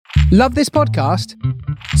Love this podcast?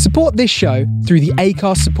 Support this show through the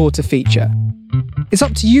Acast supporter feature. It's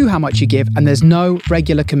up to you how much you give, and there's no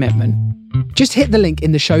regular commitment. Just hit the link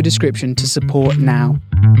in the show description to support now.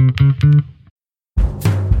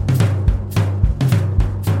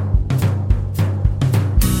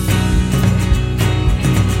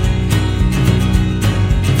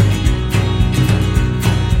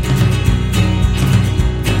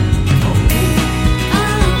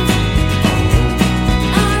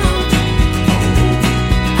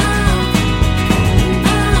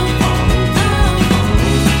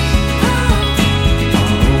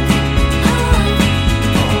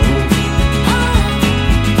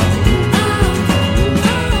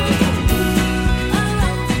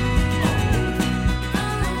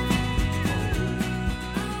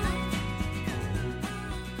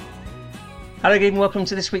 Hello again, welcome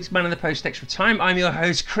to this week's Man in the Post Extra Time. I'm your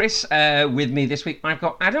host, Chris. With me this week, I've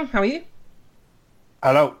got Adam. How are you?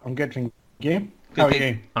 Hello, I'm good, thank you. How are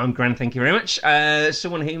you? I'm grand, thank you very much.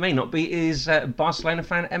 Someone who may not be is Barcelona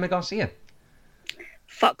fan Emma Garcia.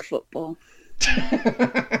 Fuck football.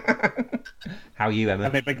 How are you, Emma?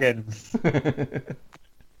 And it begins.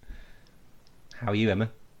 How are you, Emma?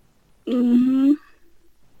 Mm-hmm.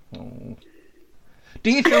 Oh. Do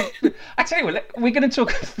you feel? I tell you what, we're going to talk.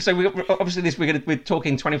 So we're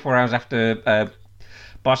talking 24 hours after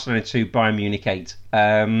Barcelona 2, Bayern Munich 8.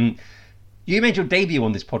 You made your debut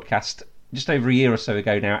on this podcast just over a year or so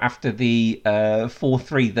ago now, after the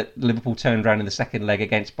 4-3 that Liverpool turned around in the second leg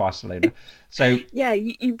against Barcelona. So yeah,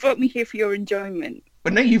 you brought me here for your enjoyment.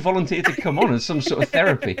 But no, you volunteered to come on as some sort of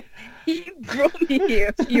therapy. You brought me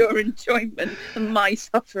here for your enjoyment and my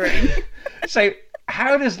suffering. So,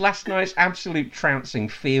 how does last night's absolute trouncing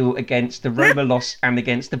feel against the Roma loss and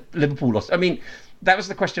against the Liverpool loss? I mean, that was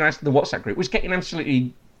the question I asked in the WhatsApp group. Was getting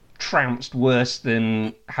absolutely trounced worse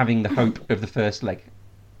than having the hope of the first leg?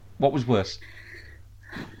 What was worse?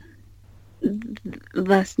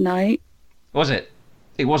 Last night. Was it?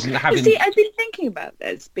 It wasn't having... See, I've been thinking about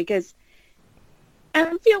this because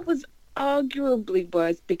Anfield was arguably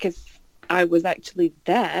worse because I was actually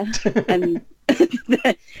there and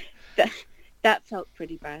that felt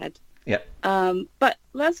pretty bad. Yeah. But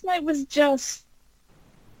last night was just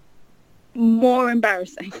more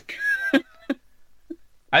embarrassing.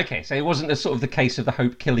 Okay, so it wasn't a sort of the case of the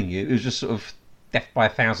hope killing you. It was just sort of death by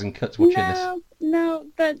 1,000 cuts watching this. No,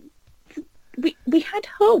 but we had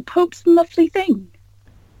hope. Hope's a lovely thing.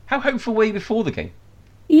 How hopeful were you before the game?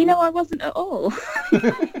 You know, I wasn't at all.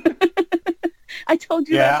 I told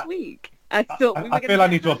you last week. I thought we were I feel I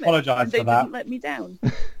need to apologise for that. They didn't let me down.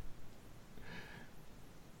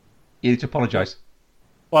 You need to apologise.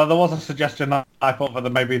 Well, there was a suggestion I thought that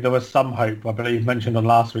maybe there was some hope, I believe, mentioned on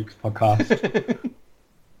last week's podcast.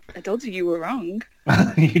 I told you were wrong.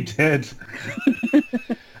 You did.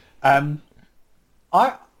 I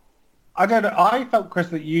don't know. I felt, Chris,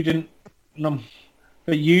 that you didn't...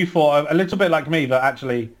 that you thought a little bit like me that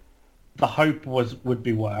actually the hope would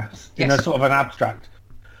be worse. You know, sort of an abstract.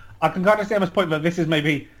 I can kind of see Emma's point that this is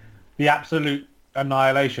maybe the absolute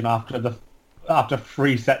annihilation after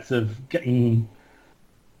 3 sets of getting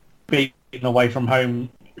beaten away from home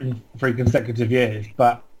in 3 consecutive years.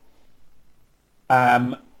 But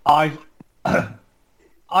I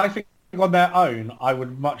think on their own, I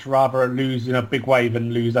would much rather lose in a big way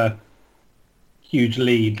than lose a huge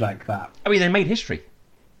lead like that. I mean, they made history.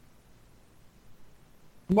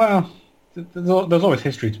 Well, there's always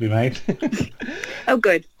history to be made. Oh,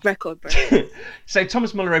 good. Record break. So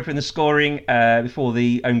Thomas Muller opened the scoring before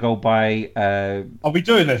the own goal by... Are we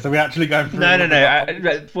doing this? Are we actually going through... No.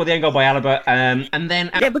 Before the own goal by Alaba. And then...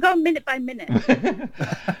 Yeah, we're going minute by minute.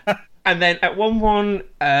 And then at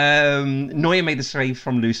 1-1, Neuer made the save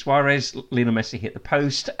from Luis Suarez. Lionel Messi hit the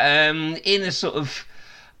post. In a sort of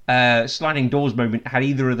sliding doors moment, had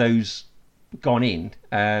either of those gone in,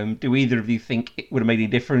 do either of you think it would have made any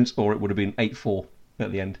difference, or it would have been 8-4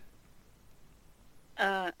 at the end?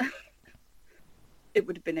 It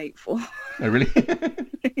would have been 8-4. Oh, really?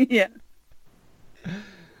 Yeah.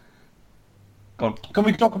 Go on. Can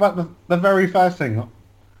we talk about the very first thing?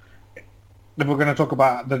 If we're going to talk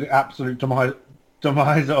about the absolute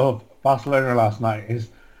demise of Barcelona last night, is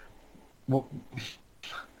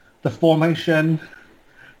the formation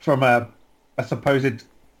from a supposed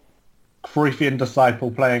Cruyffian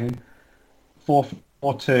disciple playing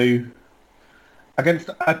 4-4-2 against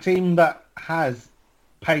a team that has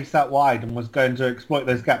pace out wide and was going to exploit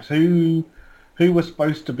those gaps. Who was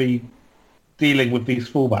supposed to be dealing with these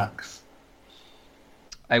fullbacks?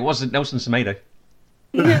 It wasn't Nelson Semedo.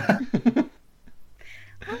 Yeah.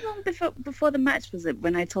 How long before the match was it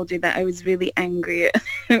when I told you that I was really angry?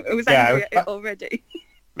 I was angry at it already.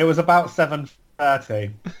 It was about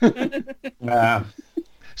 7:30. Yeah.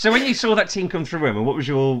 So when you saw that team come through, Emma, what was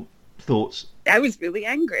your thoughts? I was really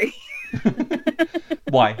angry.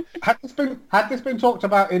 Why? Had this been talked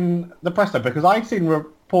about in the press though? Because I'd seen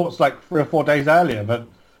reports like 3 or 4 days earlier that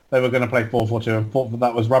they were going to play 4-4-2 and thought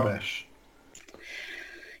that was rubbish.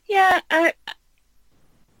 Yeah, I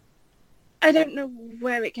don't know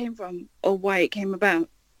where it came from or why it came about.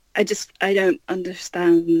 I don't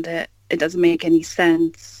understand it. It doesn't make any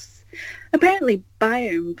sense. Apparently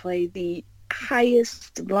Bayern play the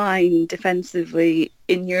highest line defensively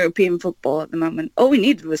in European football at the moment. All we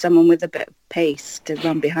needed was someone with a bit of pace to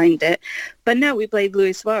run behind it. But now we played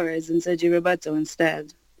Luis Suarez and Sergio Roberto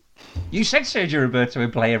instead. You said Sergio Roberto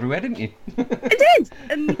would play everywhere, didn't you? I did!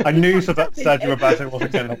 And I knew that Sergio Roberto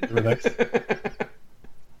wasn't going to help with this.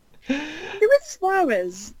 Luis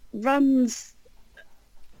Suarez runs...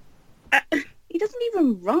 he doesn't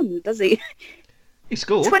even run, does he? He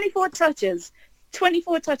scored. 24 touches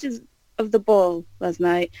of the ball last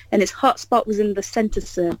night, and his hot spot was in the centre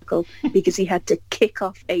circle because he had to kick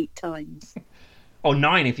off 8 times. Or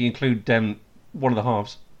 9 if you include one of the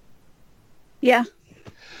halves. Yeah.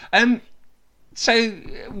 So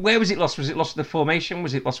where was it lost? Was it lost with the formation?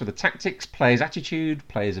 Was it lost with the tactics, players' attitude,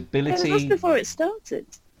 players' It ability? was lost before it started.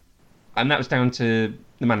 And that was down to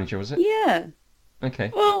the manager, was it? Yeah.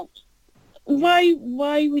 Okay. Well,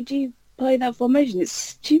 why would you play that formation? It's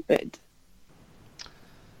stupid.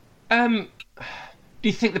 Do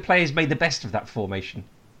you think the players made the best of that formation?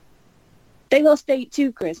 They lost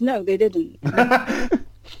 8-2, Chris. No, they didn't.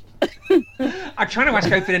 I'm trying to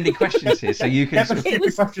ask open-ended questions here, so you can... Get the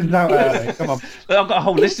stupid questions out early. Come on. I've got a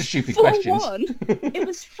whole list of stupid questions. 4-1. It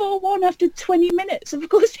was 4-1 after 20 minutes. Of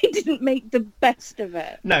course they didn't make the best of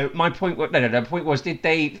it. No, my point was... No, the point was, did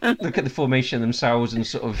they look at the formation themselves and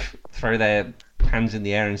sort of throw their hands in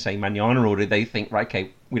the air and say manana, or did they think, right,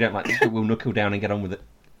 okay, we don't like this, but we'll knuckle down and get on with it?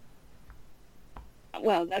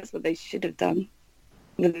 Well, that's what they should have done.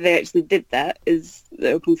 Whether they actually did that is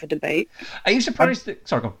open for debate. Are you surprised that...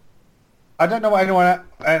 Sorry, go on. I don't know what anyone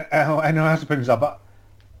else's opinions are, but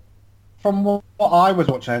from what I was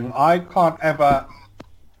watching, I can't ever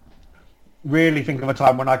really think of a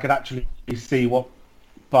time when I could actually see what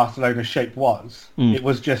Barcelona's shape was. It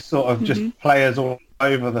was just sort of just players all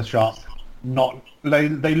over the shop.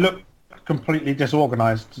 They look completely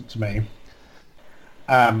disorganised to me,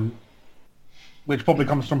 which probably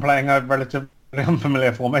comes from playing a relatively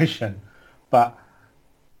unfamiliar formation, but.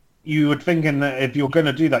 You would think that if you're going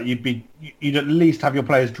to do that, you'd at least have your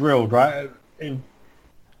players drilled, right?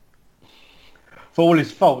 For all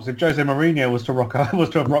his faults, if Jose Mourinho was to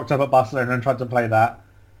have rocked up at Barcelona and tried to play that,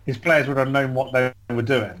 his players would have known what they were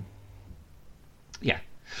doing. Yeah.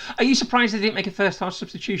 Are you surprised they didn't make a first-half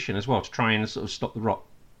substitution as well to try and sort of stop the rot?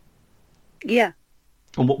 Yeah.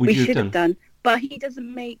 And what would we you should have done? But he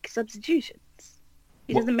doesn't make substitutions.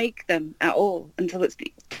 He doesn't make them at all until it's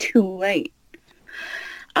too late.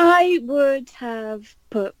 I would have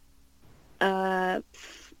put Ansu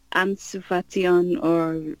Fati on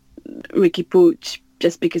or Ricky Puig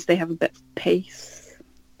just because they have a bit of pace.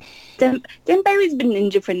 Dembele's been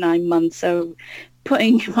injured for 9 months, so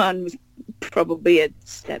putting him on was probably a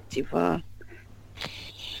step too far.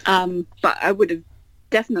 But I would have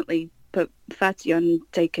definitely put Fati on,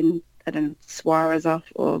 taken, I don't know, Suarez off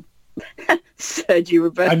or Sergio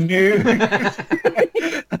Roberto. I knew.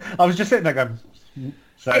 I was just sitting there going...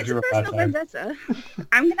 Sergio Roberto.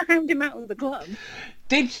 I'm going to hound him out of the club.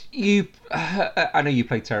 Did you... I know you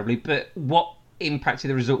played terribly, but what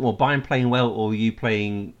impacted the result more? Bayern playing well or you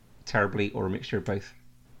playing terribly or a mixture of both?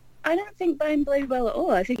 I don't think Bayern played well at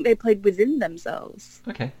all. I think they played within themselves.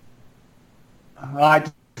 Okay. I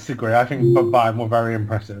disagree. I think Bayern were very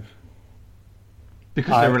impressive.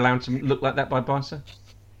 Because they were allowed to look like that by Barca?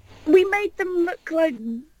 We made them look like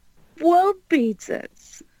world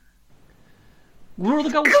beaters. Were all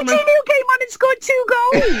the goals Coutinho came on and scored 2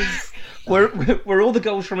 goals. were all the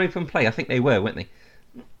goals from open play? I think they were, weren't they?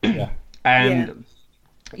 Yeah. And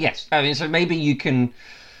yes, I mean, so maybe you can.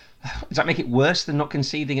 Does that make it worse than not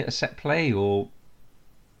conceding at a set play, or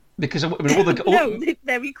because I mean, all the no,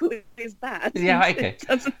 they're equally as bad. Yeah, okay.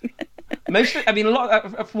 Mostly, I mean,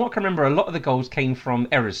 from what I can remember, a lot of the goals came from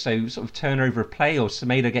errors, so sort of turnover of play or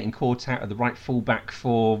Semedo getting caught out of the right fullback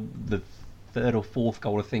for the 3rd or 4th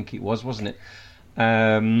goal, I think it was, wasn't it?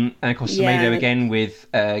 And of course, Semedo again with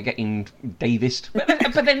getting Davis.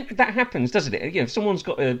 But then that happens, doesn't it? You know, if someone's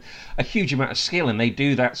got a huge amount of skill and they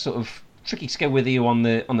do that sort of tricky skill with you on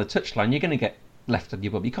the touchline, you're going to get left on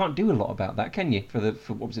your bum. You can't do a lot about that, can you? For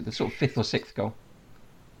what was it, the sort of 5th or 6th goal?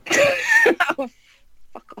 Oh,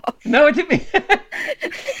 fuck off. No, I didn't mean.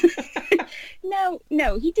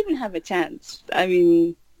 No, he didn't have a chance. I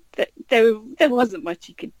mean, there wasn't much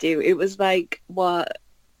he could do. It was like what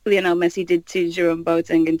Lionel Messi did to Jerome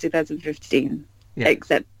Boateng in 2015,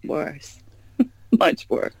 except worse. Much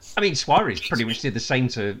worse. I mean, Suarez pretty much did the same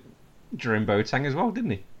to Jerome Boateng as well,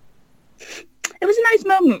 didn't he? It was a nice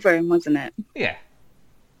moment for him, wasn't it? Yeah.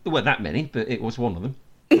 There weren't that many, but it was one of them.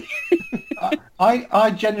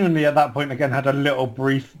 I genuinely, at that point, again, had a little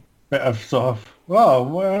brief bit of sort of,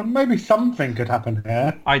 well, maybe something could happen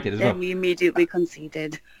here. I did as well. Then we immediately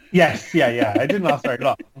conceded. Yes, yeah. It didn't last very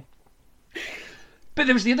long. But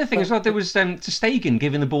there was the other thing as well. There was Ter Stegen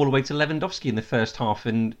giving the ball away to Lewandowski in the first half,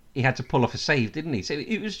 and he had to pull off a save, didn't he? So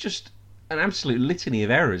it was just an absolute litany of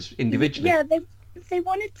errors individually. Yeah, they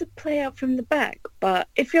wanted to play out from the back, but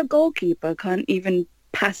if your goalkeeper can't even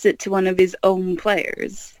pass it to one of his own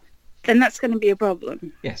players, then that's going to be a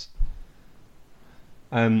problem. Yes.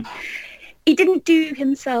 He didn't do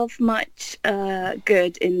himself much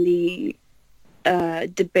good in the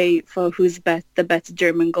debate for who's the better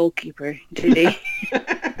German goalkeeper, did he?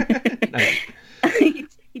 No.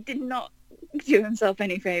 He did not do himself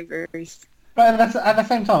any favours. But at the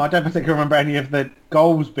same time, I don't particularly remember any of the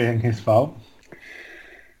goals being his fault.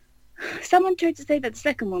 Someone tried to say that the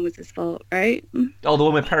second one was his fault, right? Oh, the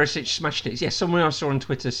one where Perisic smashed it. Yeah, someone I saw on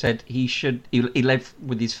Twitter said he led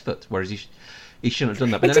with his foot, whereas he shouldn't have done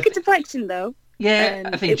that. But it took a deflection, though. Yeah,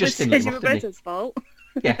 I think Justin let him off, didn't he? Roberto's fault.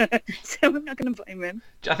 Yeah. So I'm not going to blame him.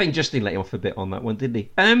 I think Justin let him off a bit on that one, didn't he?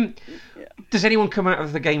 Does anyone come out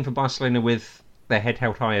of the game for Barcelona with their head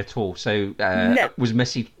held high at all? So No. Was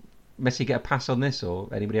Messi get a pass on this, or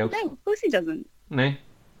anybody else? No, of course he doesn't. No?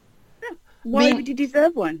 No. Why would he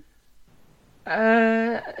deserve one?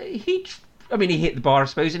 He hit the bar, I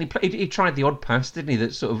suppose, and he tried the odd pass, didn't he?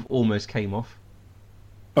 That sort of almost came off.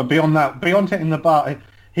 But beyond hitting the bar,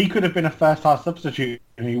 he could have been a first half substitute,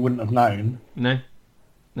 and he wouldn't have known. No,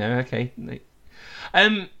 okay. No.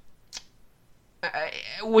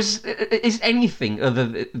 Is anything other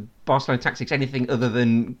than Barcelona tactics anything other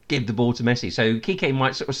than give the ball to Messi? So Kike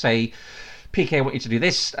might sort of say, Piqué, I want you to do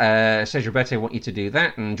this, Sergio Roberto, I want you to do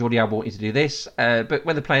that, and Jordi Alba, I want you to do this. But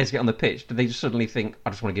when the players get on the pitch, do they just suddenly think, I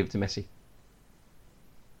just want to give it to Messi?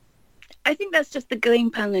 I think that's just the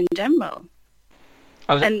game plan in general.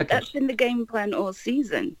 That's been the game plan all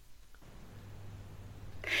season.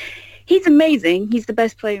 He's amazing. He's the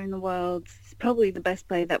best player in the world. He's probably the best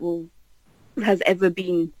player that has ever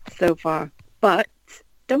been so far. But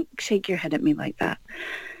don't shake your head at me like that.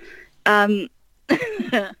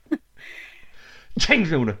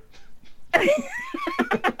 James Milner.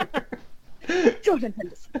 Jordan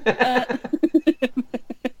Henderson.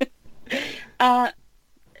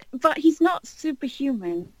 But he's not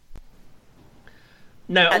superhuman.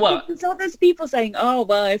 No, well... There's all those people saying, oh,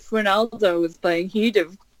 well, if Ronaldo was playing, he'd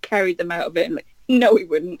have carried them out of it. And no, he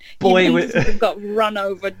wouldn't. He would have got run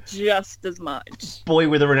over just as much. Boy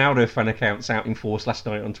with a Ronaldo fan account out in force last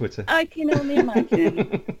night on Twitter. I can only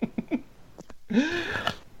imagine.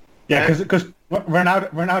 Yeah, because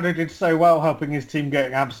Ronaldo did so well helping his team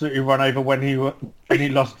getting absolutely run over when he lost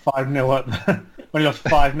 5-0 when he lost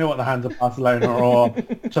 5-0 at the hands of Barcelona or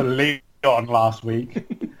to Lyon last week.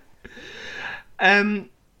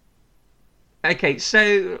 Okay,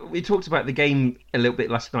 so we talked about the game a little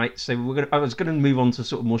bit last night. So I was going to move on to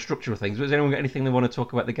sort of more structural things. But has anyone got anything they want to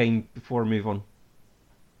talk about the game before I move on?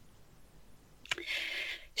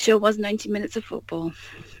 Sure was 90 minutes of football.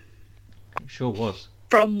 Sure was.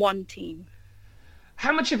 From one team.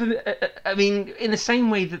 How much of a... I mean, in the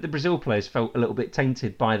same way that the Brazil players felt a little bit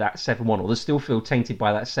tainted by that 7-1, or they still feel tainted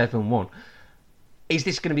by that 7-1, is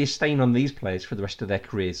this going to be a stain on these players for the rest of their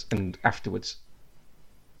careers and afterwards?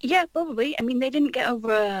 Yeah, probably. I mean, they didn't get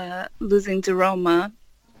over losing to Roma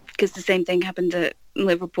because the same thing happened at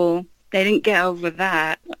Liverpool. They didn't get over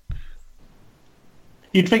that.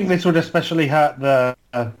 You'd think this would especially hurt the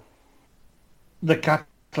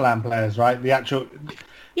Catalan players, right? The actual...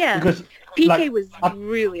 Yeah, because Piqué was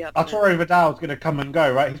really up there. Arturo Vidal's going to come and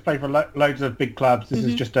go, right? He's played for loads of big clubs. This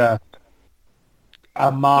is just a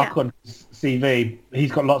mark on his CV.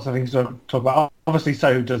 He's got lots of things to talk about. Obviously,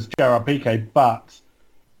 so does Gerard Piqué, but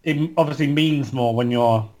it obviously means more when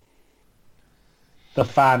you're the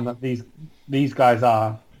fan that these guys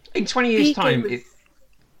are. In 20 years' time... was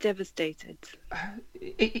devastated.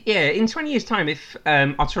 In 20 years' time, if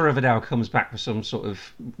Arturo Vidal comes back for some sort of...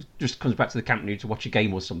 just comes back to the Camp Nou to watch a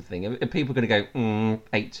game or something, are people going to go,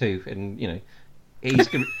 8-2, and, you know, he's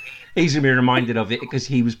going to be reminded of it because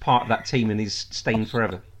he was part of that team and he's staying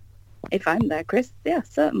forever. If I'm there, Chris, yeah,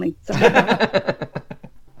 certainly.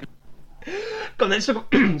 Go on, let's talk,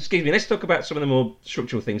 excuse me, let's talk about some of the more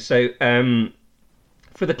structural things. So,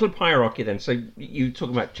 for the club hierarchy then, so you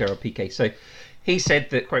talking about Gerard Piqué. So he said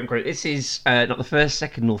that, quote unquote, this is not the first,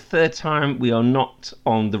 second, or third time we are not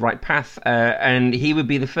on the right path, and he would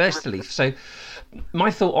be the first to leave. So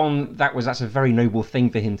my thought on that was that's a very noble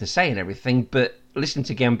thing for him to say and everything, but listening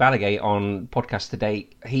to Guillaume Balaguer on podcast today,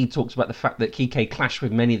 he talks about the fact that Kike clashed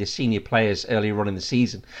with many of the senior players earlier on in the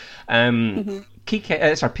season.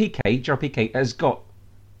 Piqué, Gerard Piqué, has got,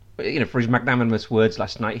 for his magnanimous words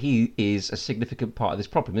last night, he is a significant part of this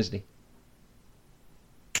problem, isn't he?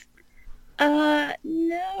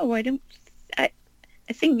 No, I don't. I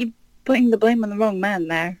think you're putting the blame on the wrong man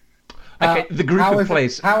there. Okay, the group of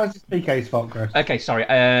players. How is it Piqué's fault, Chris? Okay, sorry,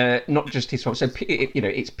 not just his fault. So,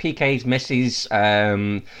 it's Piqué's, Messi's,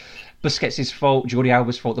 Busquets' fault, Jordi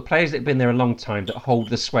Alba's fault. The players that have been there a long time that hold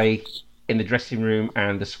the sway in the dressing room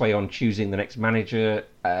and the sway on choosing the next manager.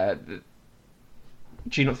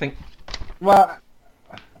 Do you not think? Well,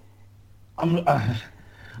 I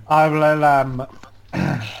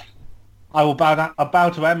will bow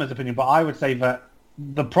to Emma's opinion, but I would say that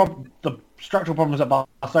the structural problems at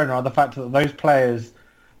Barcelona are the fact that those players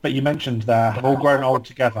that you mentioned there have all grown old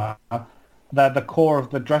together. They're the core of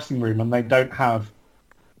the dressing room, and they don't have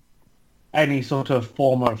any sort of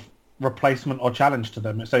form of replacement or challenge to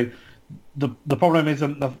them. So the problem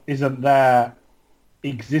isn't their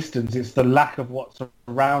existence; it's the lack of what's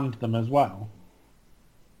around them as well.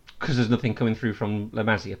 Because there's nothing coming through from La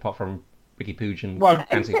Masia apart from Ricky Puig and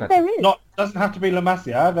Anthony Fati. There is. Doesn't have to be La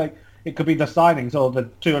Masia. It could be the signings or the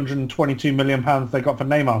 £222 million they got for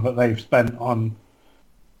Neymar that they've spent on,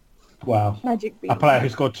 a player who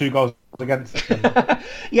scored 2 goals against them.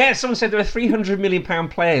 Yeah, someone said there were £300 million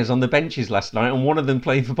players on the benches last night, and one of them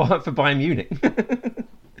played for Bayern Munich.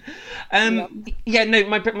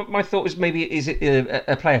 My thought was maybe is it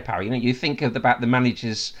a player power? You think about the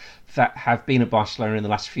managers that have been at Barcelona in the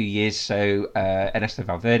last few years. So Ernesto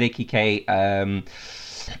Valverde, Kike,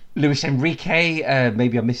 Luis Enrique,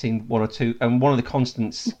 maybe I'm missing one or two. And one of the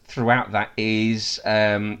constants throughout that is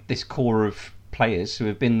this core of players who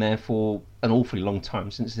have been there for an awfully long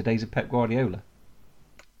time, since the days of Pep Guardiola.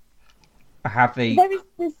 Have they? There is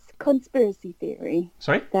this conspiracy theory.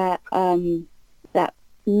 Sorry? That that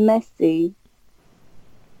Messi.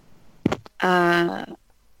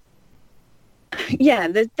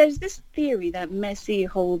 There's this theory that Messi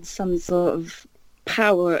holds some sort of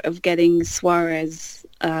power of getting Suarez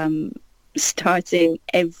starting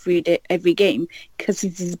every game because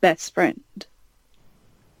he's his best friend.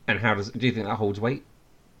 And do you think that holds weight?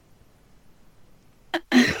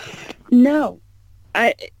 No,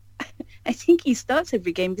 I think he starts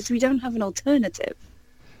every game because we don't have an alternative.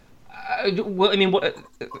 What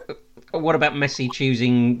about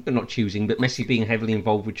Messi but Messi being heavily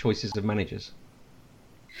involved with choices of managers?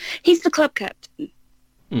 He's the club captain.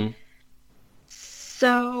 Mm.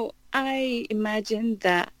 So I imagine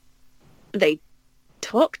that they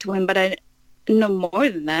talk to him, but I know more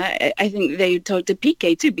than that. I think they talk to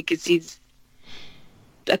Piqué too because he's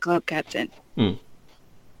a club captain. Mm.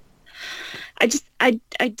 I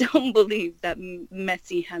don't believe that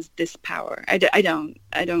Messi has this power. I don't.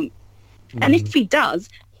 Mm. And if he does,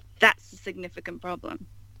 that's a significant problem.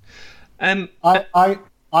 I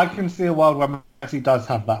can see a world where Messi does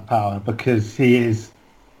have that power because he is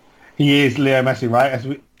Leo Messi, right? As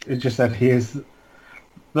we just said, he is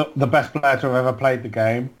the best player to have ever played the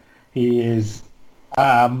game. He is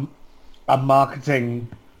a marketing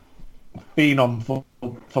phenom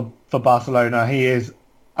for Barcelona. He is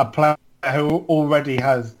a player who already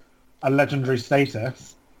has a legendary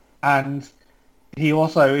status, and he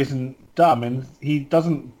also isn't dumb, and he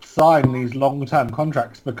doesn't sign these long-term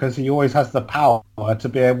contracts because he always has the power to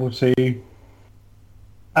be able to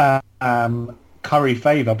curry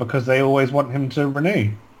favour because they always want him to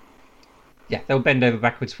renew. Yeah, they'll bend over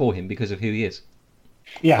backwards for him because of who he is.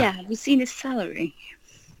 Yeah, have you seen his salary?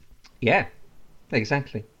 Yeah,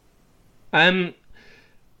 exactly.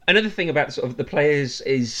 Another thing about sort of the players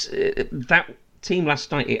is that team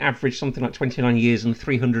last night, it averaged something like 29 years and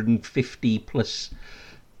 350 plus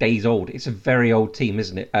days old. It's a very old team,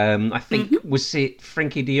 isn't it? I think, was it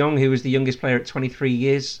Frenkie de Jong who was the youngest player at 23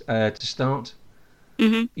 years to start?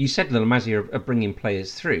 Mm-hmm. You said La Masia are bringing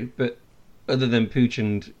players through, but other than Puig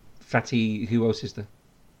and Fati, who else is there?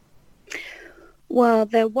 Well,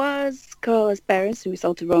 there was Carlos Perez, who we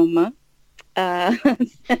sold to Roma. There's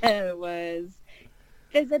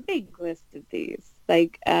a big list of these.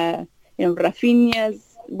 Like,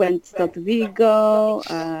 Rafinha's went to Celta Vigo.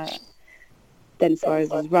 Dennis Suarez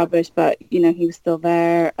was rubbish, but, he was still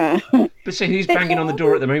there. But so who's banging on the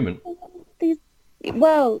door at the moment?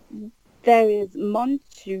 There is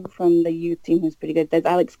Monchu from the youth team who's pretty good. There's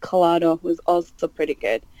Alex Collado, who's also pretty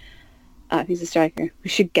good. He's a striker who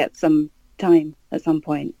should get some time at some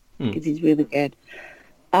point because he's really good.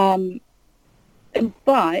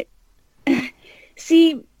 But,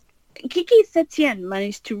 see, Kiki Setien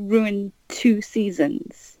managed to ruin 2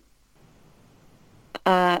 seasons.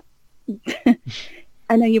 I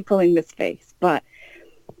know you're pulling this face, but...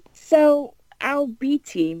 So, our B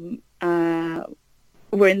team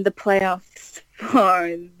were in the playoffs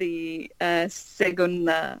for the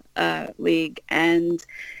Segunda League, and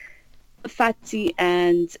Fati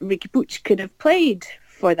and Ricky Puig could have played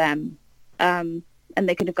for them. And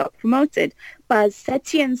they could have got promoted. But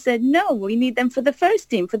Setien said, no, we need them for the first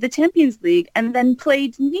team, for the Champions League, and then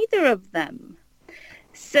played neither of them.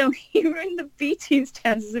 So he ruined the B team's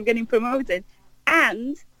chances of getting promoted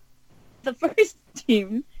and the first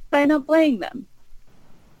team by not playing them.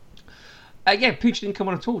 Yeah, Puig didn't come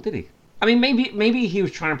on at all, did he? I mean, maybe he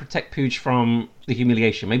was trying to protect Puig from the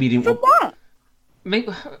humiliation. Maybe he didn't For what?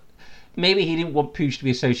 Maybe he didn't want Puig to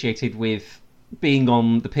be associated with being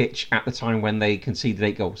on the pitch at the time when they conceded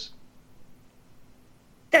 8 goals.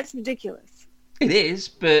 That's ridiculous. It is,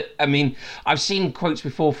 but I mean, I've seen quotes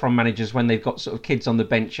before from managers when they've got sort of kids on the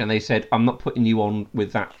bench and they said, I'm not putting you on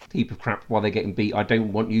with that heap of crap while they're getting beat. I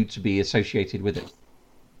don't want you to be associated with it.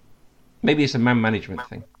 Maybe it's a man management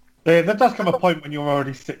thing. Yeah, there does come a point when you're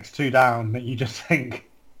already 6-2 down that you just think...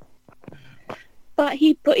 But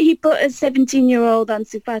he put a 17-year-old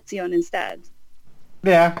Ansu Fati on instead.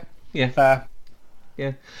 Yeah. Fair.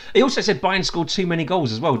 Yeah. He also said Bayern scored too many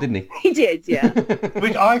goals as well, didn't he? He did, yeah.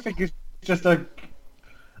 Which I think is just a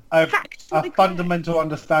fundamental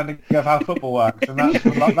understanding of how football works, and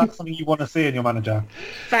that's something you want to see in your manager.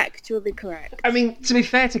 Factually correct. I mean, to be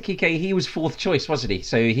fair to Kike, he was 4th choice, wasn't he?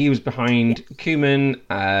 So he was behind Koeman,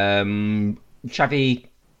 Xavi...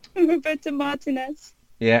 Roberto Martinez.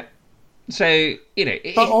 Yeah. So, you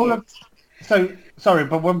know... Sorry,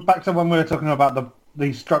 but back to when we were talking about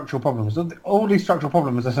these structural problems. All these structural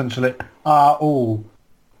problems essentially are all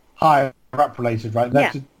higher up related, right?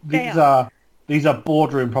 These are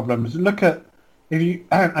boardroom problems. Look at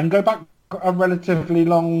and go back a relatively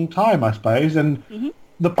long time, I suppose, and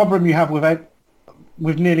the problem you have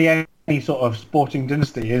with nearly any sort of sporting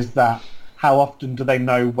dynasty is that how often do they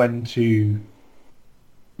know when to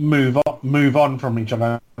move on from each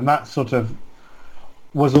other, and that sort of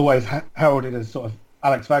was always heralded as sort of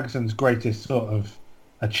Alex Ferguson's greatest sort of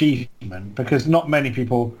achievement, because not many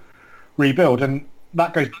people rebuild, and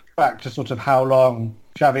that goes back to sort of how long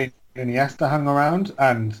Xavi and Iniesta hung around,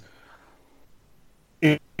 and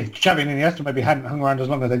if Xavi and Iniesta maybe hadn't hung around as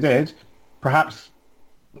long as they did, perhaps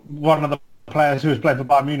one of the players who was playing for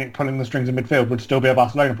Bayern Munich pulling the strings in midfield would still be a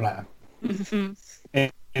Barcelona player in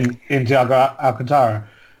Thiago Alcantara.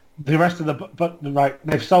 The rest of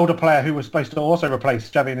they've sold a player who was supposed to also replace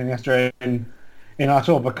Xavi and Iniesta in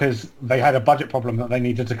Artur because they had a budget problem that they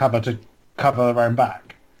needed to cover their own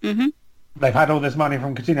back. Mm-hmm. They've had all this money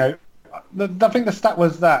from Coutinho. I think the stat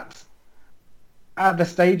was that at the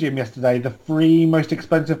stadium yesterday, the 3 most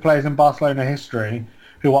expensive players in Barcelona history,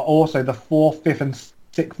 who are also the 4th, 5th and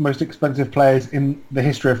 6th most expensive players in the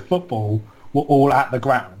history of football, were all at the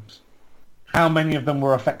ground. How many of them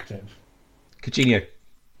were effective? Coutinho.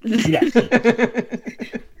 Yes.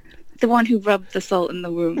 The one who rubbed the salt in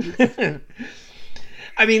the wound.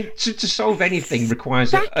 I mean, to solve anything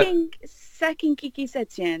requires... Sacking Kiki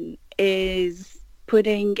Setien is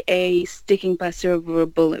putting a sticking plaster over a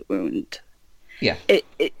bullet wound. Yeah.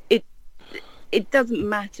 It doesn't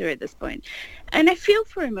matter at this point. And I feel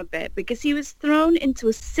for him a bit because he was thrown into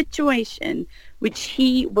a situation which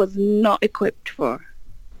he was not equipped for.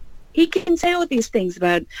 He can say all these things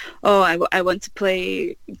about, I want to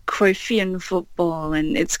play Cruyffian football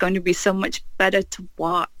and it's going to be so much better to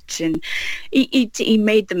watch. And he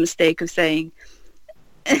made the mistake of saying,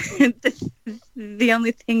 the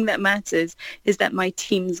only thing that matters is that my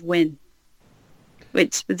teams win,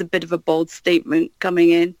 which was a bit of a bold statement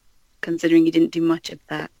coming in, considering he didn't do much of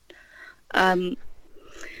that when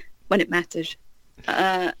it mattered.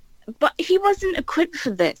 But he wasn't equipped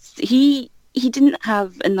for this. He didn't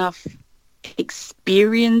have enough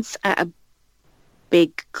experience at a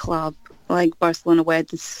big club like Barcelona, where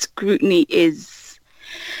the scrutiny is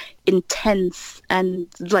intense and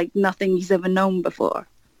like nothing he's ever known before.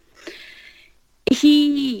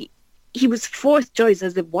 He was 4th choice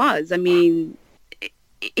as it was. I mean,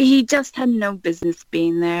 he just had no business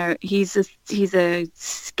being there. He's a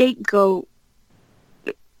scapegoat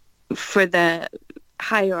for the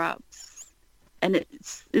higher ups, and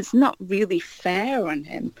it's not really fair on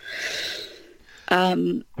him.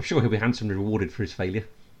 I'm sure he'll be handsomely rewarded for his failure.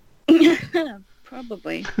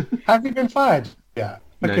 Probably. Has he been fired? Yeah,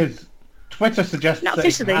 No. because Twitter suggests Not that he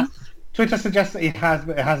officially. has. Twitter suggests that he has,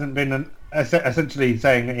 but it hasn't been essentially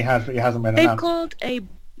saying that he has, but he hasn't been They've announced. called a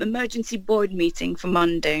emergency board meeting for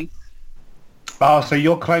Monday. Oh, so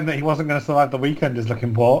your claim that he wasn't going to survive the weekend is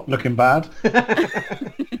looking bad.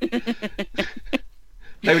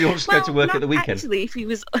 Nobody wants to go to work at the weekend. Actually, if he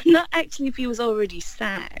was not actually if he was already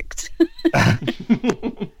sacked.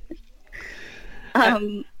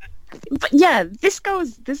 But yeah, this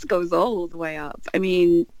goes all the way up. I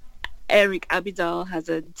mean, Eric Abidal has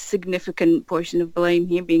a significant portion of blame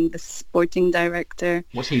here, being the sporting director.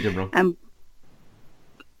 What's he done wrong?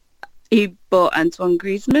 He bought Antoine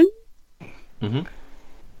Griezmann. Mm-hmm.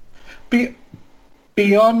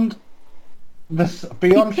 Beyond He pissed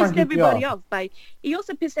Frankie everybody Dior. off he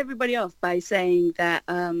also pissed everybody off by saying that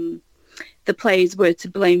the players were to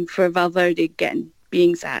blame for Valverde again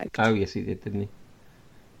being sacked. Oh, yes, he did, didn't he?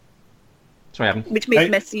 Sorry, Adam. Which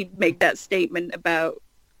made Messi make that statement about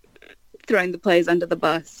throwing the players under the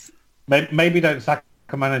bus. Maybe don't sack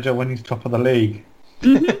a manager when he's top of the league.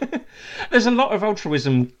 There's a lot of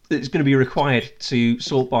altruism that's going to be required to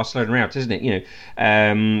sort Barcelona out, isn't it? You know,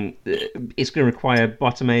 it's going to require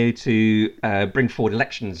Bartomeu to bring forward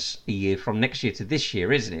elections a year from next year to this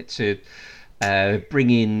year, isn't it? To bring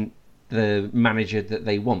in the manager that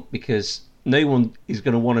they want, because no one is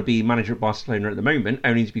going to want to be manager at Barcelona at the moment,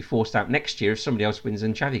 only to be forced out next year if somebody else wins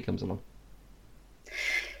and Xavi comes along.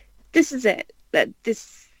 This is it.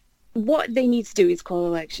 What they need to do is call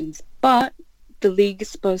elections, but the league is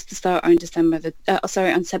supposed to start on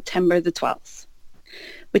on September the 12th,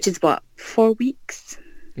 which is what, 4 weeks?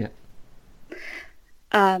 Yeah.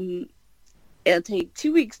 It'll take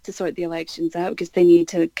 2 weeks to sort the elections out because they need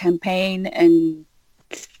to campaign and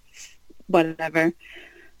whatever.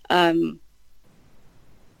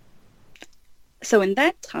 So in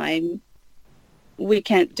that time, we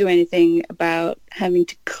can't do anything about having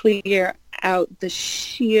to clear out the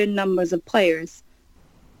sheer numbers of players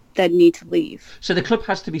that need to leave. So the club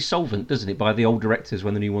has to be solvent, doesn't it, by the old directors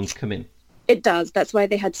when the new ones come in? It does. That's why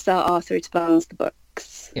they had to sell Arthur to balance the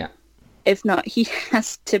books. Yeah. If not, he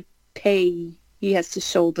has to pay. He has to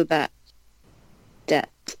shoulder that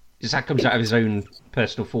debt. Because that comes out of his own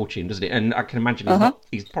personal fortune, doesn't it? And I can imagine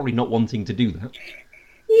he's probably not wanting to do that.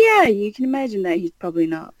 Yeah, you can imagine that he's probably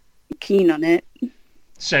not keen on it.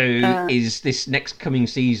 So is this next coming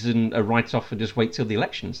season a write-off and just wait till the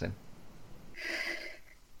elections then?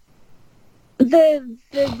 The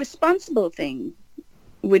responsible thing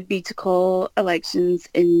would be to call elections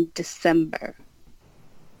in December.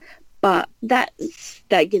 But that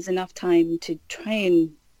gives enough time to try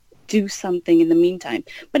and do something in the meantime.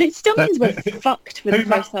 But it still means we're fucked for the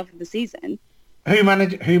first half of the season. Who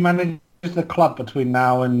manages the club between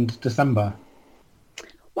now and December?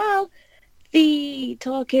 Well, the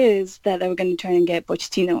talk is that they were going to try and get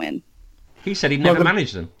Pochettino in. He said he'd never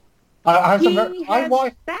manage them. I find the whole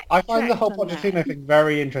backtracked on Pochettino that. thing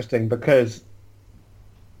very interesting because,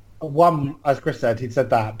 one, as Chris said, he'd said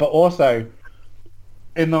that, but also,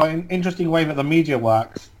 in the interesting way that the media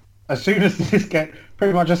works, as soon as this game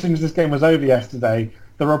was over yesterday,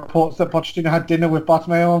 the reports that Pochettino had dinner with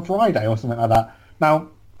Bartomeu on Friday or something like that. Now,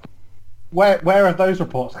 where have those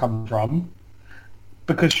reports come from?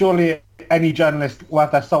 Because surely any journalist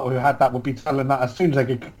worth their salt who had that would be telling that as soon as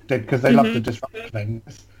they did, because they love to disrupt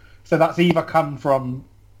things. So that's either come from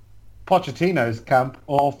Pochettino's camp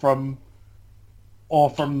or from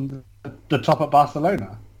the top at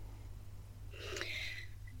Barcelona.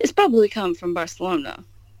 It's probably come from Barcelona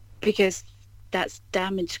because that's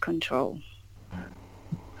damage control.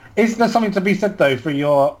 Is there something to be said though for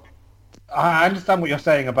your? I understand what you're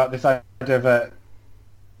saying about this idea of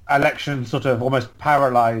elections sort of almost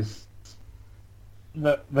paralyse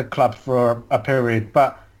the club for a period,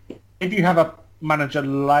 but if you have a manager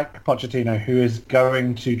like Pochettino who is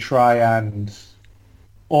going to try and,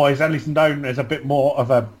 or is at least known as a bit more of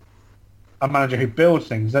a manager who builds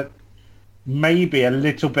things, that maybe a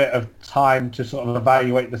little bit of time to sort of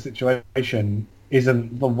evaluate the situation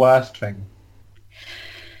isn't the worst thing.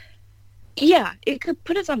 Yeah, it could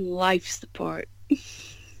put us on life support.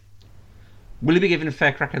 Will he be given a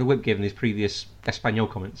fair crack of the whip given his previous Espanyol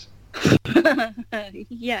comments?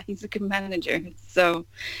 Yeah, he's a good manager. So,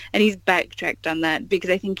 and he's backtracked on that because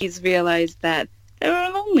I think he's realised that there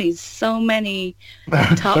are only so many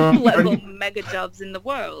top-level mega jobs in the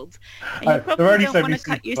world, and you probably don't want to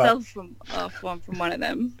cut yourself off from one of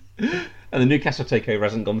them. And the Newcastle takeover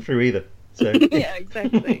hasn't gone through either. So. Yeah,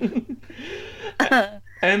 exactly.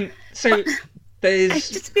 So there's. I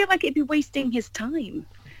just feel like it'd be wasting his time,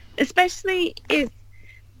 especially if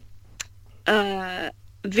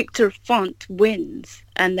Victor Font wins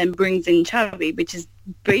and then brings in Xavi, which is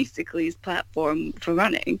basically his platform for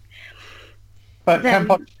running. But Then-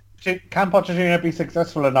 can Pochettino be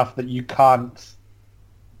successful enough that you can't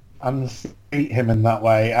unseat him in that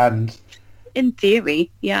way? And In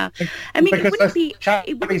theory, yeah. I mean, it wouldn't be...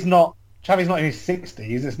 it wouldn't- Xavi's not in his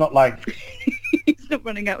 60s. It's not like he's not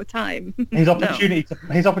running out of time. his No.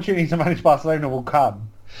 opportunity to manage Barcelona will come.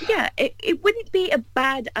 Yeah, it wouldn't be a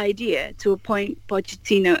bad idea to appoint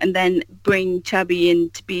Pochettino and then bring Xavi in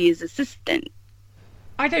to be his assistant.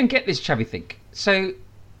 I don't get this Xavi thing. So,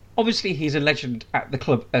 obviously, he's a legend at the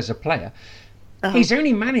club as a player. Uh-huh. He's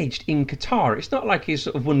only managed in Qatar. It's not like he's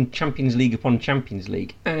sort of won Champions League upon Champions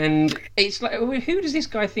League. And it's like, well, who does this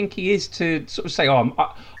guy think he is to sort of say,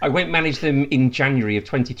 I won't manage them in January of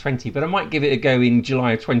 2020, but I might give it a go in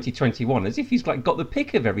July of 2021, as if he's like got the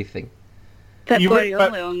pick of everything. Pep You would- Guardiola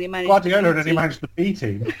but only managed Guardiola the had only team. managed the B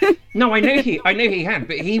team. No, I know he had,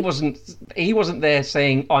 but he wasn't there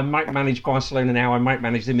saying, I might manage Barcelona now, I might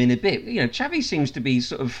manage them in a bit. You know, Xavi seems to be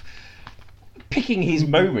sort of picking his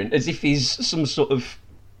moment as if he's some sort of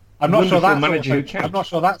I'm not sure wonderful that's manager who also, can. I'm not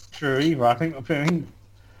sure that's true either. I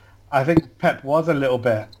think Pep was a little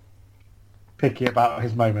bit picky about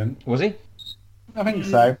his moment. Was he? I think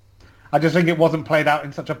so. I just think it wasn't played out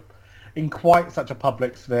in quite such a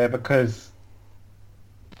public sphere because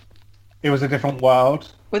it was a different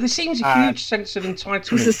world. Well, there seems a And- huge sense of It was a entitlement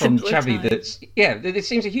from simpler Xavi time. there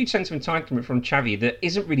seems a huge sense of entitlement from Xavi that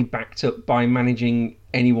isn't really backed up by managing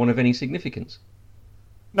anyone of any significance.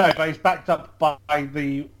 No, but he's backed up by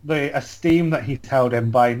the esteem that he's held in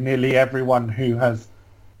by nearly everyone who has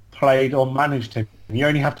played or managed him. You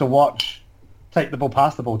only have to watch Take the Ball,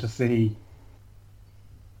 Pass the Ball to see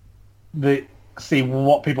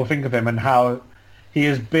what people think of him and how he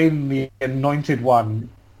has been the anointed one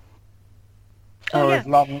for Oh, yeah. as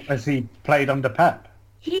long as he played under Pep.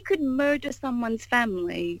 He could murder someone's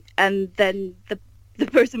family and then the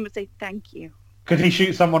person would say thank you. Could he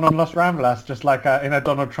shoot someone on Los Ramblas just like in a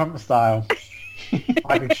Donald Trump style?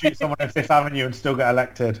 I could shoot someone on Fifth Avenue and still get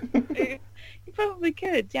elected. He probably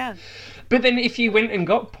could, yeah. But then if you went and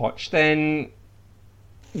got Poch, then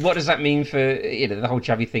what does that mean for, the whole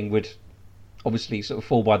Xavi thing would obviously sort of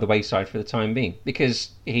fall by the wayside for the time being, because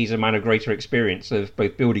he's a man of greater experience of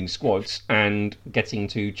both building squads and getting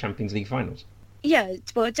to Champions League finals. Yeah,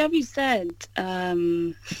 well, Xavi said,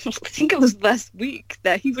 I think it was last week,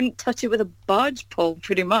 that he wouldn't touch it with a barge pole,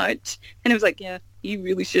 pretty much. And it was like, yeah, you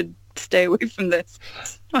really should stay away from this.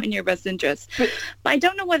 It's not in your best interest. But I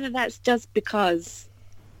don't know whether that's just because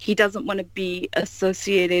he doesn't want to be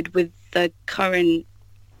associated with the current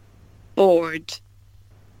board,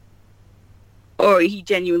 or he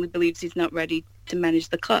genuinely believes he's not ready to manage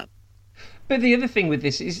the club. But the other thing with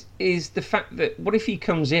this is the fact that what if he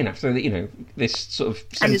comes in after this sort of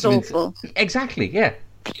And it's sense of awful. Exactly, yeah.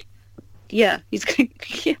 Yeah, he's going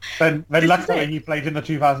to... Then This is luckily it. he played in the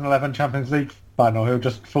 2011 Champions League final. He'll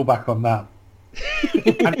just fall back on that.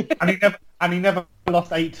 and he never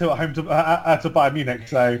lost 8-2 at home to Bayern Munich.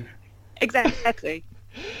 So Exactly.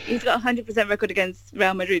 He's got a 100% record against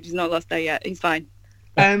Real Madrid. He's not lost there yet. He's fine.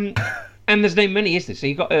 And there's no money, is there? So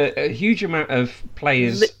you've got a huge amount of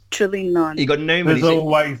players. Literally none. You've got no money. there's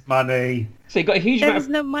always money. So you've got a huge There amount is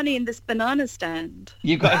of no money in this banana stand.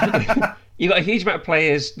 You've got you've got a huge amount of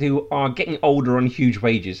players who are getting older on huge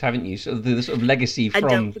wages, haven't you? So the sort of legacy And from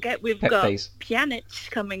don't forget, we've Pep got days. Pjanic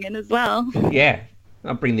coming in as well. Yeah,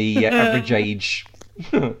 I'll bring the average age.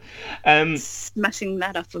 Smashing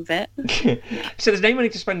that up a bit. So there's no money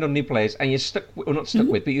to spend on new players, and you're stuck, or not stuck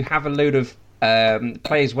with, but you have a load of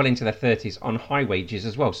players well into their 30s on high wages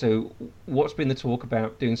as well. So what's been the talk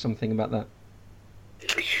about doing something about that?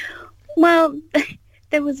 Well,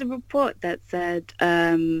 there was a report that said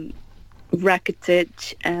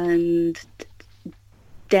Rakitic and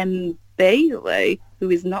Dembele, who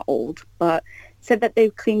is not old, but said that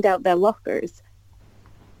they've cleaned out their lockers,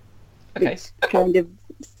 Okay. which kind of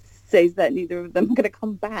says that neither of them are going to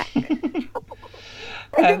come back.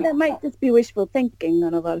 I think that might just be wishful thinking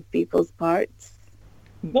on a lot of people's parts.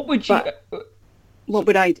 What would you? What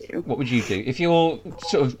would I do? What would you do if you're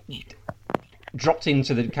sort of dropped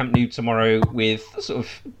into the Camp Nou tomorrow with sort of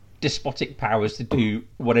despotic powers to do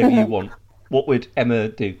whatever you want? What would Emma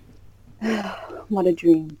do? What a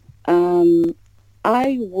dream.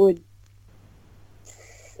 I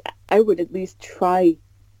would at least try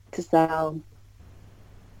to sell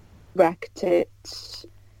Rakitic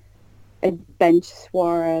and bench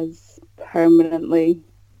Suarez permanently.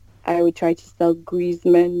 I would try to sell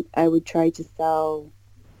Griezmann. I would try to sell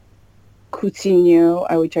Coutinho.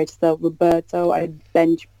 I would try to sell Roberto. I'd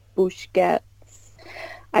bench Busquets.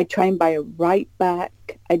 I'd try and buy a right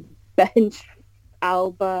back. bench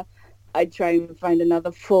Alba. I'd try and find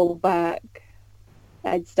another fullback.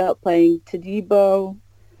 I'd start playing Todibo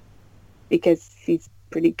because he's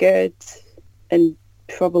pretty good and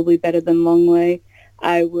probably better than Longley.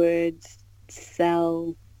 I would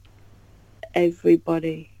sell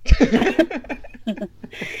everybody.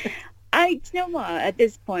 You know what? At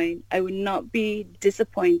this point, I would not be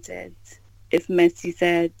disappointed if Messi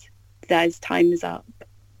said that his time is up.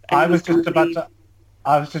 I was just about to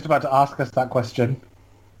ask us that question.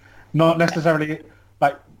 Not necessarily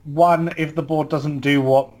like one, if the board doesn't do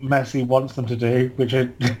what Messi wants them to do, which it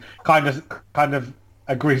kind of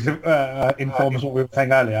agrees informs what we were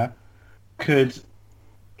saying earlier. Could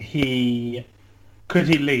he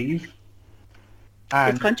leave?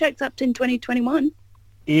 And his contract's up in 2021.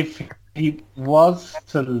 If he was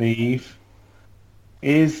to leave,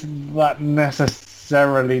 is that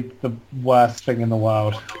necessarily the worst thing in the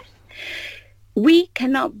world? We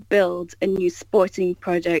cannot build a new sporting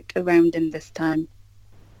project around him this time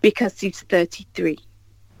because he's 33.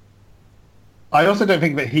 I also don't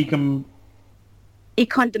think that he can... He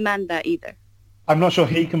can't demand that either. I'm not sure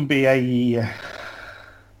he can be a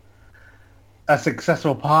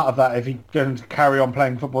successful part of that if he's going to carry on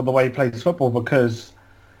playing football the way he plays football, because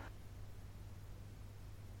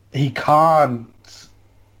he can't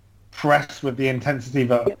press with the intensity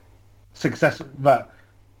that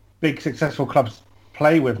big successful clubs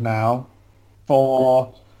play with now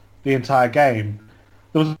for the entire game.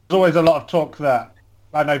 There was always a lot of talk that,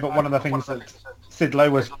 I know, but one of the things that Sid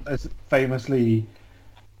Lowe has famously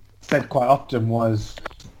said quite often was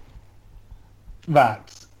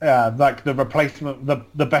that like the replacement,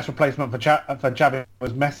 the best replacement for Xavi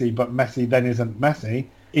was Messi, but Messi then isn't Messi.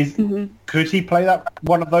 Could he play that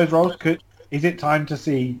one of those roles? Is it time to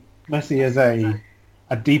see Messi as a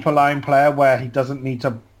deeper line player where he doesn't need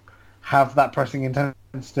to have that pressing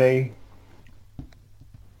intensity?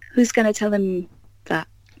 Who's going to tell him that?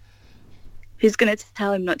 Who's going to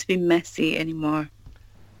tell him not to be Messi anymore?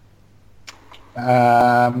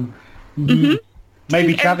 Maybe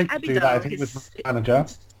Xavi could do that if he was the manager.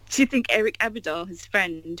 Do you think Eric Abidal, his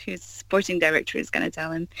friend, who's sporting director, is going to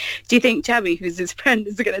tell him? Do you think Xavi, who's his friend,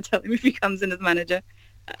 is going to tell him if he comes in as manager?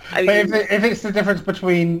 But if it's the difference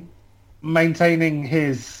between maintaining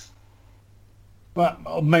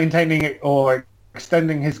or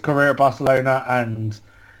extending his career at Barcelona and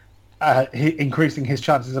increasing his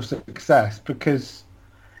chances of success, because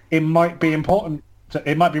it might be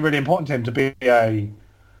really important to him to be a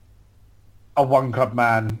one club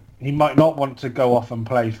man. He might not want to go off and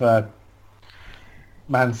play for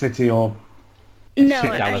Man City or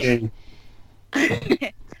I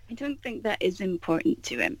don't think that is important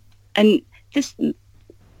to him. And this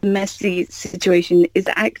Messi situation is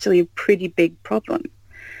actually a pretty big problem.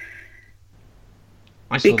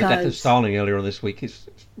 I saw the death of Starling earlier on this week. It's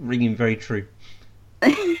ringing very true.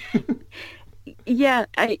 Yeah,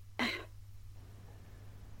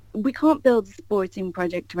 we can't build a sporting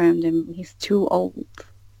project around him. He's too old.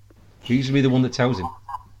 Who's going to be the one that tells him?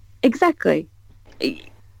 Exactly.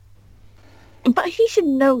 But he should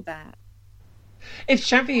know that. If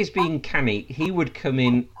Xavi is being canny, he would come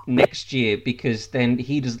in next year, because then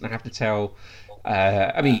he doesn't have to tell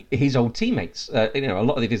his old teammates, a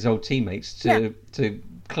lot of his old teammates to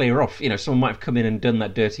clear off. Someone might have come in and done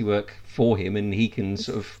that dirty work for him, and he can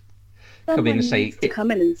sort of come in and say... come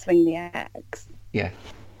in and swing the axe. Yeah.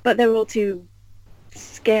 But they're all too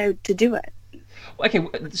scared to do it. Okay,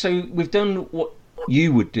 so we've done what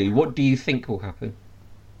you would do. What do you think will happen?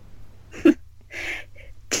 Do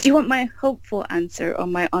you want my hopeful answer or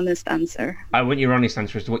my honest answer? I want your honest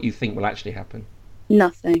answer as to what you think will actually happen.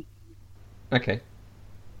 Nothing. Okay.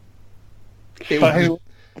 Pochettino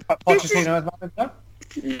as manager?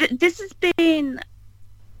 This has been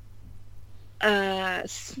a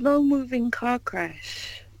slow-moving car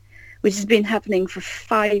crash, which has been happening for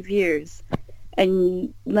 5 years.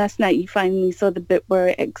 And last night you finally saw the bit where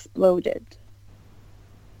it exploded.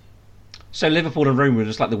 So Liverpool and Roma were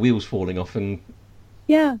just like the wheels falling off, and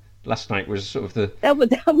yeah, last night was sort of the... That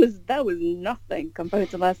was nothing compared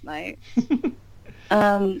to last night.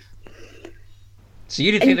 So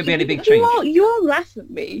you didn't think there'd be any big change? You all laugh at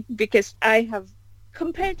me because I have,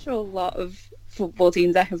 compared to a lot of football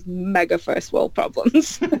teams, I have mega first world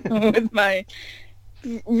problems with my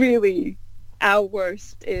really... Our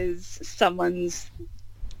worst is someone's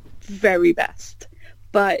very best.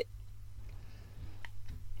 But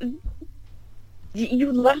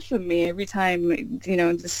you laugh at me every time,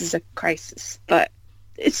 this is a crisis. But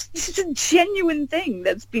it's a genuine thing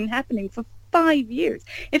that's been happening for 5 years.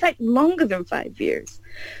 In fact, longer than 5 years.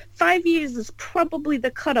 5 years is probably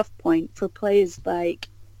the cutoff point for players like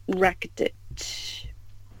Rakitic.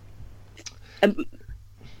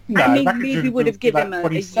 No, I mean, Rakitic maybe would have given him a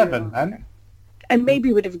 27 year. then. And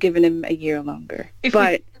maybe would have given him a year longer. If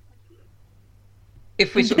but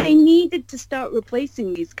we sort they needed to start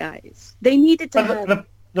replacing these guys. They needed to But have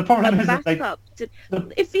the problem a is that they... backup.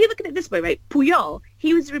 If you look at it this way, right? Puyol,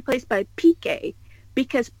 he was replaced by Piqué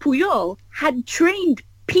because Puyol had trained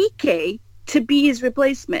Piqué to be his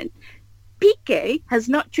replacement. Piqué has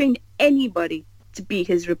not trained anybody to be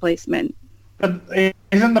his replacement. But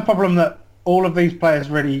isn't the problem that all of these players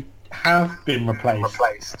really have been replaced,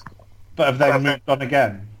 but have then moved on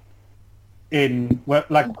again?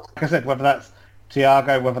 Like I said, whether that's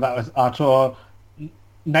Thiago, whether that was Artur,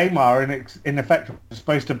 Neymar, in effect, was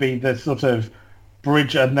supposed to be the sort of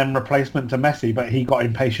bridge and then replacement to Messi, but he got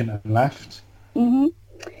impatient and left. Mm-hmm.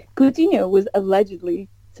 Coutinho was allegedly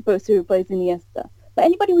supposed to replace Iniesta, but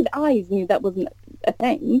anybody with eyes knew that wasn't a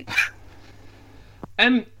thing.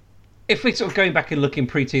 If we're sort of going back and looking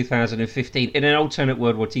pre-2015, in an alternate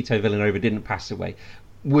world where Tito Villanova didn't pass away,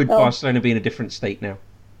 would Barcelona be in a different state now?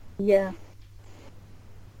 Yeah.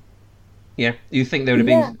 Yeah? You think there would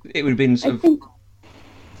have been... It would have been sort of... I think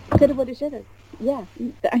coulda, woulda, shoulda. Yeah,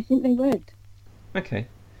 I think they would. Okay.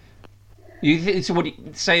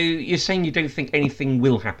 So you're saying you don't think anything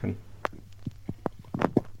will happen?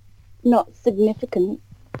 Not significant.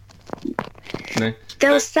 No.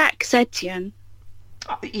 They'll sack Setien.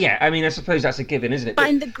 Yeah, I mean, I suppose that's a given, isn't it? But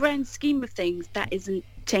in the grand scheme of things, that isn't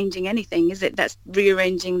changing anything, is it? That's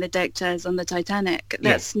rearranging the deck chairs on the Titanic.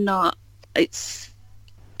 That's not... It's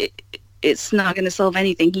not going to solve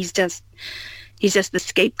anything. He's just the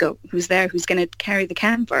scapegoat who's there, who's going to carry the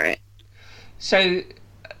can for it. So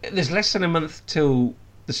there's less than a month till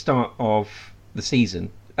the start of the season.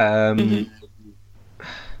 I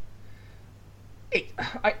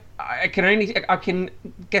can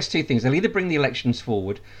guess two things. They'll either bring the elections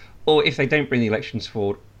forward, or if they don't bring the elections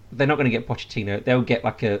forward, they're not going to get Pochettino. They'll get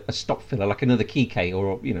like a stop filler, like another Kike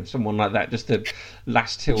or someone like that, just to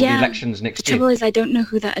last till the elections next year. The trouble is, I don't know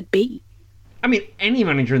who that would be. I mean, any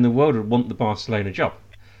manager in the world would want the Barcelona job.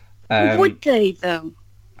 Would they, though?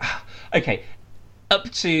 Okay,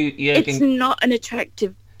 up to Jurgen. It's not an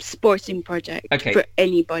attractive sporting project for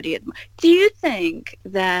anybody. Do you think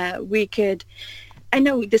that we could... I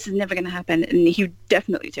know this is never going to happen, and he would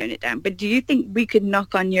definitely turn it down, but do you think we could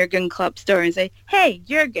knock on Jurgen Klopp's door and say, hey,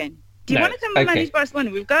 Jurgen, do you want to come and manage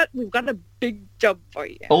Barcelona? We've got a big job for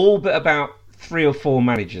you. All but about 3 or 4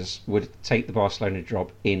 managers would take the Barcelona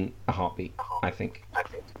job in a heartbeat, I think.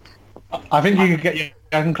 I think you could get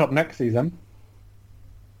Jurgen Klopp next season.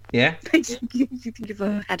 Yeah? You think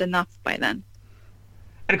you've had enough by then?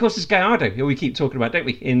 And of course there's Gallardo, who we keep talking about, don't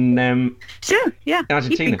we? In Sure, yeah.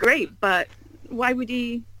 Argentina. He'd be great, but why would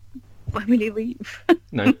he leave?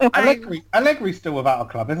 No. Allegri's still without a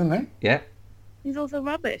club, isn't he? Yeah. He's also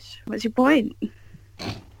rubbish. What's your point?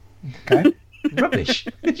 Okay. Rubbish?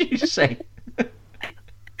 What did you just say?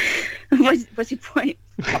 What's your point?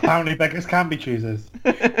 Apparently beggars can be choosers.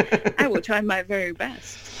 I will try my very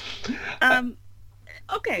best.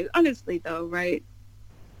 Okay, honestly though, right?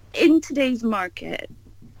 In today's market,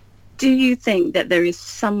 do you think that there is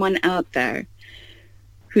someone out there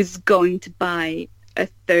who's going to buy a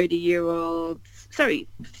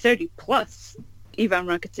 30-plus Ivan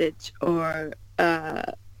Rakitic or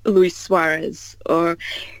Luis Suarez? Or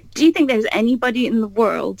do you think there's anybody in the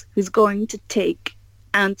world who's going to take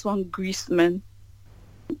Antoine Griezmann,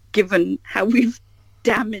 given how we've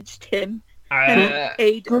damaged him?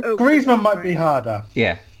 Griezmann might be harder.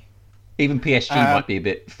 Yeah. Even PSG might be a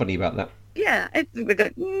bit funny about that. Yeah, I think they're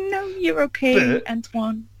going, no, you're okay, but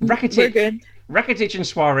Antoine. Rakitic, we're good. Rakitic and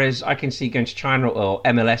Suarez, I can see going to China or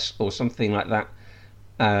MLS or something like that,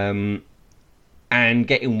 and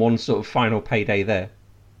getting one sort of final payday there.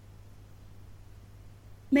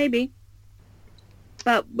 Maybe.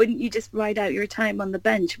 But wouldn't you just ride out your time on the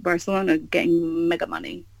bench, Barcelona, getting mega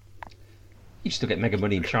money? You still get mega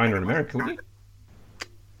money in China and America, wouldn't you?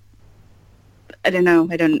 I don't know.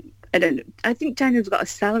 I don't. I think China's got a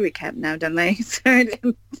salary cap now, don't they? So I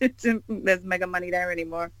don't think there's mega money there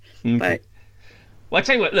anymore. Okay. But well, I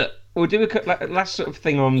tell you what. Look, we'll do a last sort of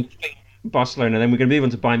thing on Barcelona, then we're going to move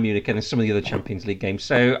on to Bayern Munich and then some of the other Champions League games.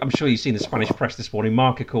 So I'm sure you've seen the Spanish press this morning.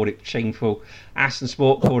 Marca called it shameful. Aston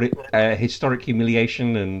Sport called it historic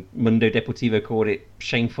humiliation, and Mundo Deportivo called it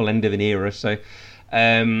shameful end of an era. So,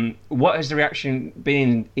 what has the reaction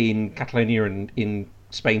been in Catalonia and in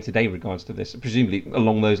Spain today in regards to this? Presumably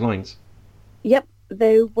along those lines. Yep,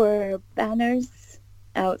 there were banners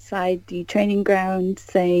outside the training ground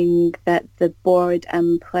saying that the board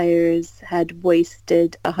and players had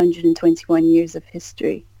wasted 121 years of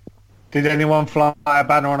history. Did anyone fly a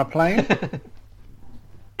banner on a plane?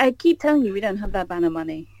 I keep telling you, we don't have that banner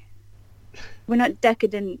money. We're not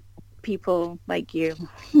decadent people like you.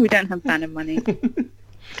 We don't have banner money.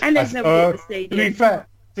 And there's nobody at the stadium.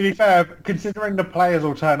 To be fair, considering the players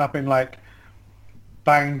will turn up in like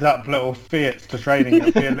banged up little Fiats to training,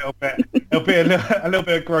 it'll be a little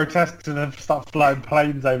bit grotesque to them start flying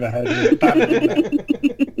planes overhead with banners in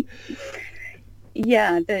there.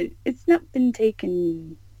 Yeah, it's not been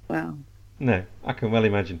taken well. No, I can well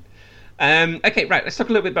imagine. Okay, right. Let's talk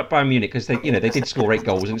a little bit about Bayern Munich because they did score 8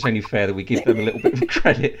 goals, and it's only fair that we give them a little bit of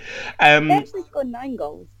credit. They actually scored 9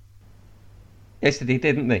 goals. Yes, they did,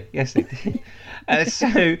 didn't they? Yes, they did.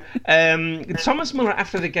 Thomas Muller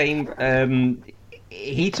after the game,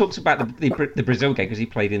 he talks about the Brazil game because he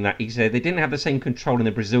played in that. He said they didn't have the same control in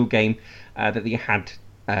the Brazil game that they had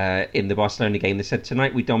in the Barcelona game. They said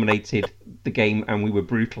tonight we dominated the game and we were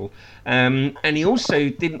brutal. And he also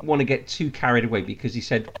didn't want to get too carried away because he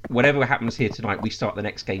said whatever happens here tonight, we start the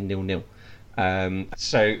next game 0-0.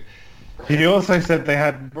 So he also said they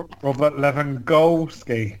had Robert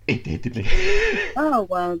Lewandowski. He did, didn't he? Oh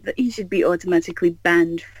well, he should be automatically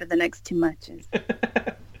banned for the next 2 matches.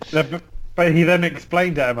 But he then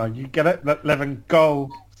explained it, Emma. You get it?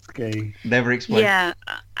 Lewandowski. Never explained. Yeah.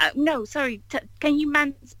 No, sorry. Can you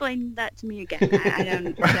mansplain that to me again? I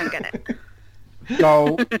don't get it.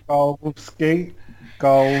 Golski.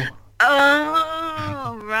 Goal.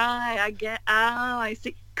 Oh, right. I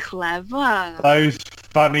see. Clever. Those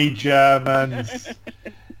funny Germans.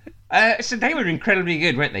 So they were incredibly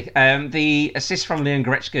good, weren't they? The assist from Leon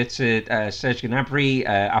Goretzka to Serge Gnabry,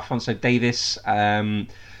 Alphonso Davies.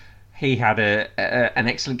 He had an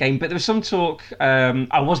excellent game, but there was some talk.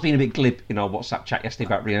 I was being a bit glib in our WhatsApp chat yesterday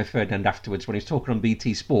about Rio Ferdinand afterwards when he was talking on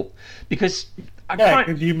BT Sport because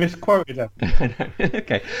because you misquoted him. I know.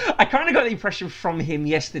 Okay, I kind of got the impression from him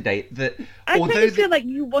yesterday that I kind of feel like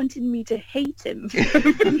you wanted me to hate him,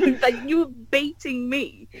 like you were baiting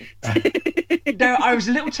me. No, I was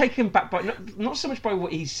a little taken back by not so much by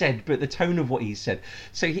what he said, but the tone of what he said.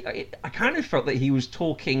 So I kind of felt that he was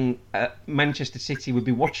talking. Manchester City would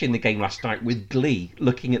be watching the game last night with glee,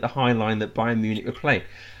 looking at the high line that Bayern Munich were playing.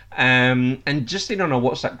 And Justin on our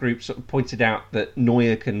WhatsApp group sort of pointed out that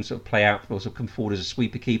Neuer can sort of play out, or sort of come forward as a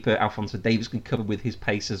sweeper keeper. Alphonso Davies can cover with his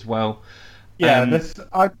pace as well. Yeah,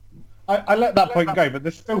 I let that point go, but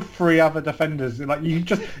there's still 3 other defenders. Like you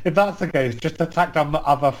just, if that's the case, just attack down the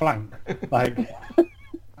other flank. Like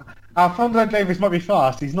Alphonso Davies might be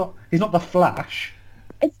fast. He's not the Flash.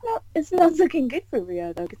 It's not looking good for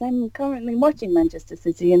Rio though, because I'm currently watching Manchester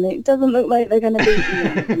City, and it doesn't look like they're going to beat Rio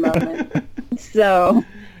at the moment. So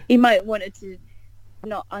he might wanted to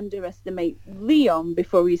not underestimate Lyon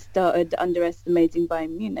before he started underestimating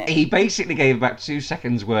Bayern Munich. He basically gave about 2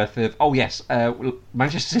 seconds worth of, oh yes,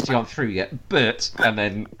 Manchester City aren't through yet, but, and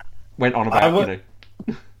then went on about,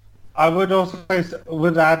 I would also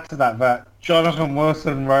add to that Jonathan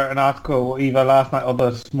Wilson wrote an article either last night or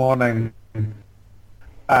this morning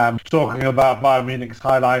talking about Bayern Munich's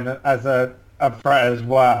high line as a threat as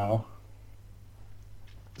well.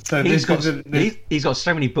 So he's got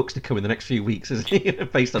so many books to come in the next few weeks, isn't he?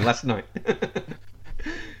 Based on last night.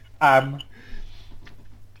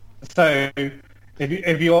 So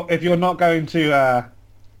if you're not going to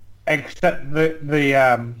accept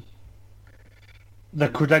the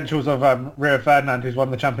credentials of Rio Ferdinand, who's won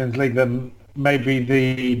the Champions League, then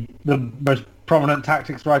maybe the most prominent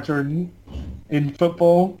tactics writer in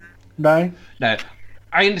football. No.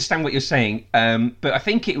 I understand what you're saying, but I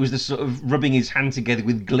think it was the sort of rubbing his hand together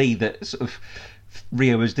with glee that sort of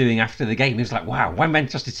Rio was doing after the game. He was like, wow, when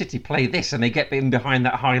Manchester City play this and they get in behind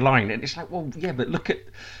that high line, and it's like, well, yeah, but look at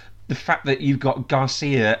the fact that you've got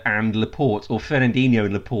Garcia and Laporte, or Fernandinho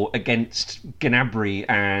and Laporte, against Gnabry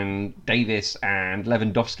and Davis and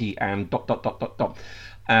Lewandowski and ...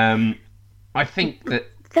 I think that...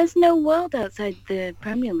 There's no world outside the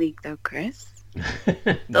Premier League, though, Chris.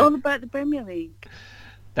 It's all about the Premier League.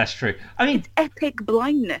 That's true. I mean, it's epic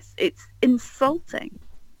blindness. It's insulting.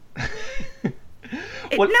 Well,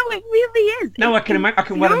 no, it really is. No, I can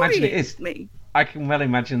well imagine it is. Me. I can well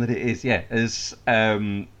imagine that it is. Yeah, as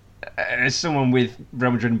someone with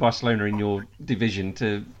Real Madrid and Barcelona in your division,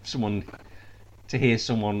 to hear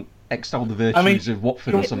someone extol the virtues of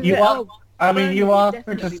Watford or something. You are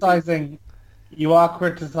criticising. You are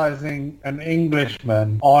criticising an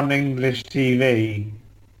Englishman on English TV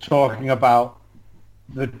talking about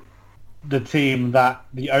the team that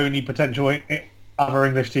the only potential other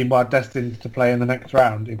English team are destined to play in the next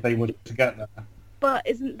round if they were to get there. But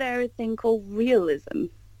isn't there a thing called realism?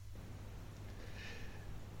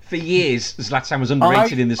 For years, Zlatan was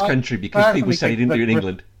underrated in this country because people said he didn't do it in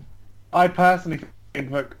England. I personally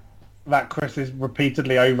think that Chris is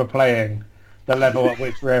repeatedly overplaying the level at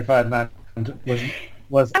which Rio Ferdinand was. I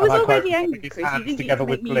was and already quote, angry, his Chris. You hands think you together can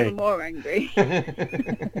make with me glee. even more angry?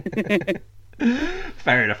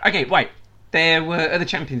 Fair enough. Okay, right. There were other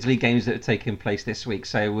Champions League games that have taken place this week,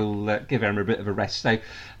 so we'll give Emma a bit of a rest. So,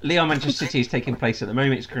 Lyon-Manchester City is taking place at the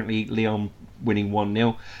moment. It's currently Lyon winning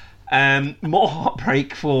 1-0. More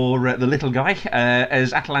heartbreak for the little guy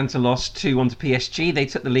as Atalanta lost 2-1 to PSG. They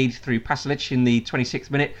took the lead through Pasalic in the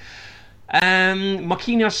 26th minute.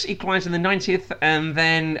 Marquinhos equalised in the 90th, and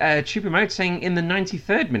then Choupo-Moting in the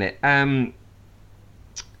 93rd minute.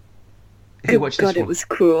 Who watched this God, one? it was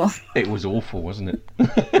cruel. It was awful, wasn't it?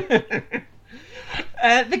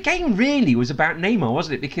 The game really was about Neymar,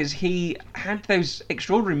 wasn't it? Because he had those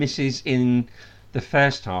extraordinary misses in the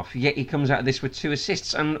first half, yet he comes out of this with 2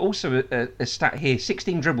 assists and also a stat here,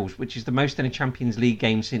 16 dribbles, which is the most in a Champions League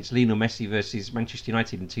game since Lionel Messi versus Manchester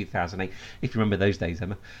United in 2008, if you remember those days,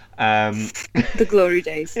 Emma. The glory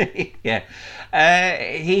days. Yeah.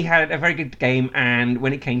 He had a very good game, and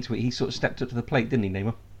when it came to it, he sort of stepped up to the plate, didn't he,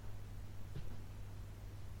 Neymar?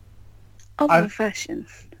 Old fashion.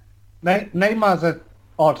 Neymar's an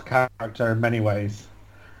odd character in many ways.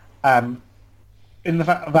 In the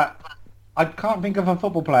fact that I can't think of a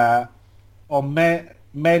football player or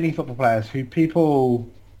many football players who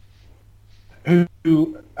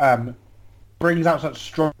brings out such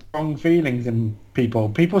strong feelings in people.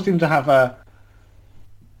 People seem to have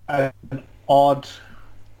an odd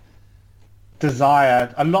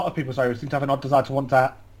desire. A lot of people, seem to have an odd desire to want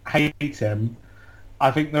to hate him. I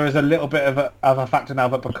think there is a little bit of a factor now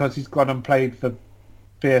that because he's gone and played for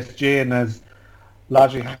PSG and has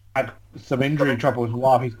largely had some injury troubles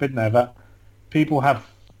while he's been there, that people have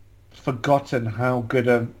forgotten how good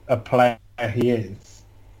a player he is.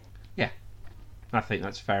 Yeah, I think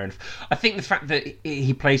that's fair enough. I think the fact that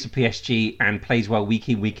he plays for PSG and plays well week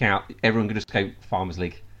in, week out, everyone can just go Farmers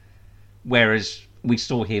League. Whereas we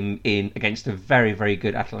saw him against a very, very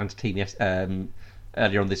good Atalanta team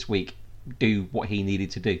earlier on this week do what he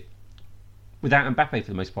needed to do. Without Mbappe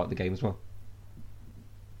for the most part of the game as well.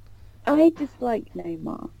 I dislike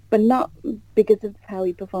Neymar, but not because of how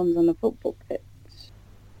he performs on the football pitch.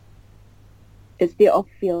 It's the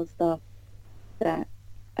off-field stuff that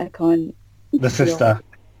I can't... The sister.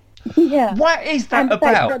 Yeah. What is that and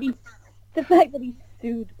about? The fact that he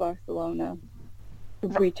sued Barcelona for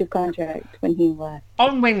breach of contract when he left.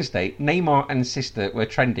 On Wednesday, Neymar and sister were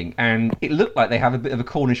trending, and it looked like they have a bit of a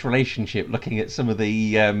Cornish relationship looking at some of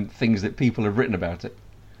the things that people have written about it.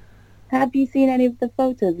 Have you seen any of the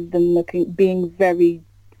photos of them being very,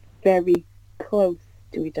 very close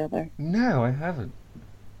to each other? No, I haven't.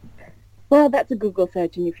 Well, that's a Google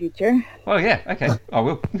search in your future. Oh, yeah, okay, I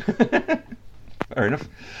will. Fair enough.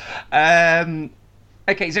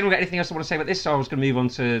 Okay, has anyone got anything else I want to say about this? So I was going to move on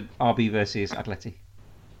to RB versus Atleti.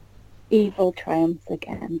 Evil triumphs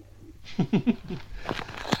again.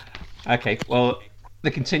 Okay, well,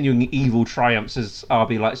 the continuing evil triumphs as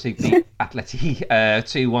RB Leipzig beat Atleti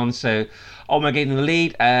 2-1. So Olmo gave them the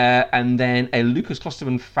lead, and then a Lucas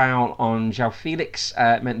Klosterman foul on João Felix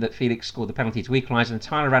meant that Felix scored the penalty to equalise, and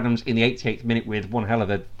Tyler Adams in the 88th minute with one hell of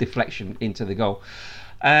a deflection into the goal.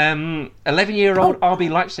 11-year-old RB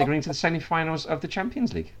Leipzig are into the semi-finals of the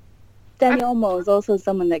Champions League. Danny Olmo is also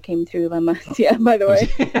someone that came through La Masia, by the way.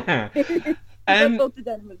 To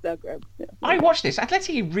Dynamo Zagreb. Yeah. I watched this.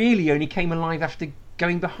 Atleti really only came alive after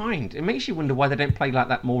going behind. It makes you wonder why they don't play like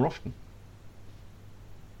that more often.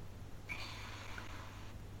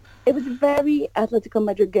 It was a very Atletico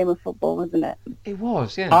Madrid game of football, wasn't it? It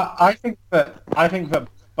was, yeah. I think that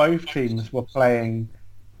both teams were playing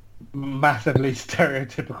massively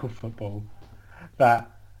stereotypical football. That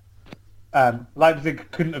Leipzig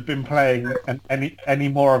couldn't have been playing any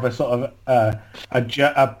more of a sort of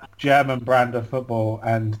a German brand of football,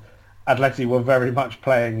 and Atleti were very much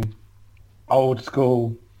playing old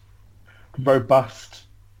school, robust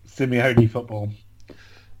Simeone football.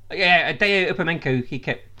 Yeah, Deo Upamenko, he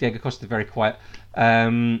kept Diego Costa very quiet.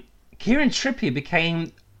 Kieran Trippier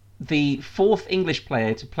became the 4th English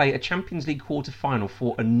player to play a Champions League quarter-final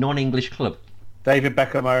for a non-English club. David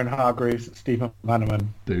Beckham, Owen Hargreaves, Stephen Vanneman.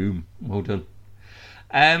 Boom. Well done.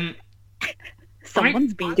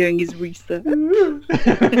 Someone's been doing his research.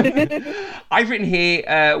 I've written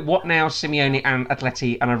here, what now, Simeone and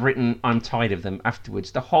Atleti, and I've written, I'm tired of them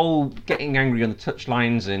afterwards. The whole getting angry on the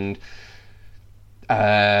touchlines and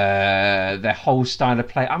their whole style of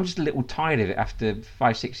play, I'm just a little tired of it after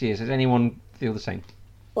 5-6 years. Does anyone feel the same?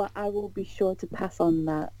 Well, I will be sure to pass on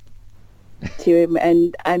that to him,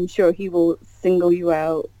 and I'm sure he will single you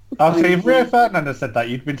out. Oh, so if Rio Ferdinand had said that,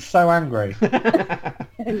 you'd been so angry.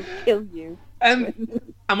 and kill you. Am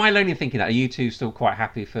I alone in thinking that? Are you two still quite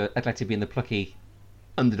happy for Atleti being the plucky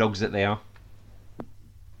underdogs that they are?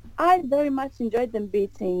 I very much enjoyed them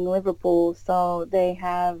beating Liverpool, so they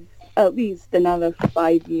have at least another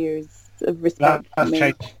 5 years of respect for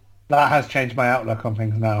me. That has changed my outlook on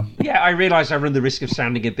things now. Yeah, I realise I run the risk of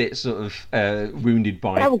sounding a bit sort of wounded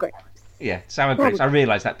by... Sour grapes. Yeah, sour grapes. I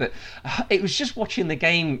realise that. But it was just watching the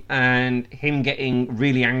game and him getting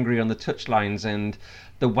really angry on the touchlines and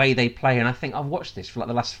the way they play. And I think I've watched this for like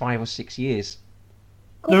the last 5 or 6 years.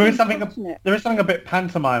 There is something a bit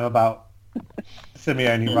pantomime about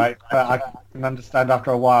Simeone, right? But I can understand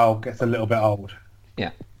after a while gets a little bit old.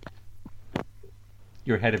 Yeah.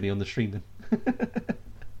 You're ahead of me on the stream then.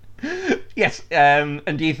 Yes, and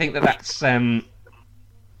do you think that that's do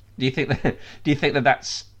you think that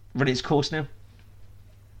that's run its course now?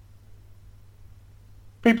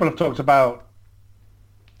 People have talked about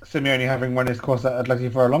Simeone having run his course at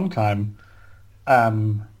Atleti for a long time,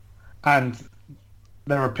 and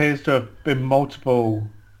there appears to have been multiple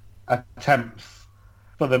attempts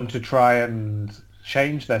for them to try and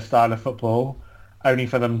change their style of football, only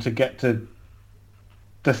for them to get to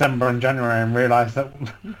December and January and realise that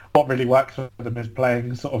what really works for them is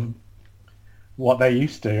playing sort of what they're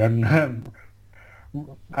used to and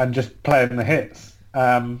just playing the hits.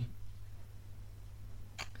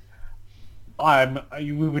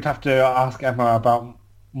 We would have to ask Emma about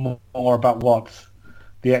more about what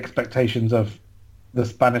the expectations of the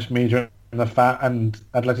Spanish media and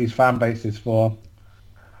Atleti's fan base is for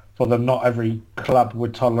them. Not every club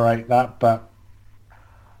would tolerate that, but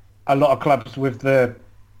a lot of clubs with the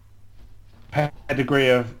pedigree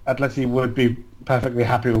of Atleti would be perfectly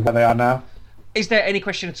happy with where they are now. Is there any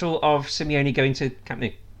question at all of Simeone going to Camp Nou?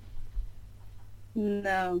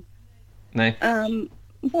 No. No?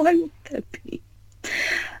 Why would there be?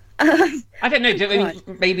 I don't know. I mean,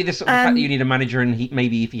 maybe the sort of fact that you need a manager, and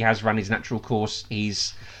maybe if he has run his natural course,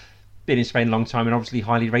 he's been in Spain a long time and obviously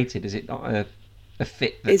highly rated. Is it not a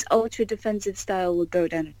fit? His ultra defensive style will go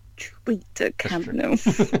down a treat at Camp Nou.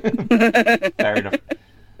 Fair enough.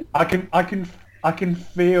 I can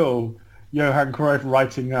feel Johan Cruyff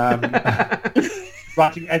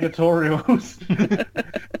writing editorials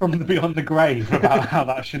from Beyond the Grave about how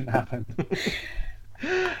that shouldn't happen.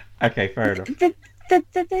 Okay, fair enough.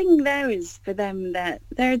 The thing there is for them that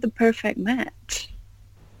they're the perfect match.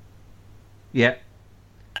 Yeah.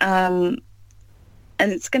 And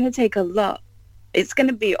it's going to take a lot. It's going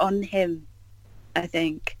to be on him, I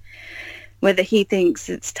think, whether he thinks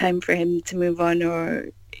it's time for him to move on or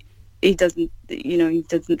he doesn't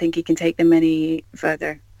think he can take them any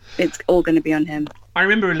further. It's all going to be on him. I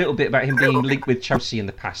remember a little bit about him being linked with Chelsea in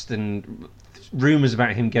the past, and rumours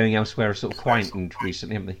about him going elsewhere are sort of quietened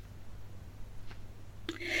recently, haven't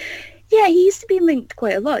they? Yeah, he used to be linked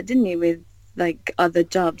quite a lot, didn't he, with like other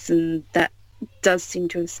jobs, and that does seem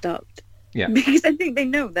to have stopped. Yeah. Because I think they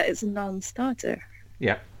know that it's a non-starter.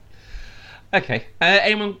 Yeah. Okay.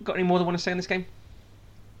 Anyone got any more they want to say on this game?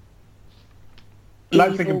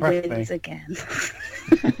 Leipzig impressed me again.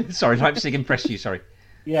 Sorry, Leipzig impressed you. Sorry.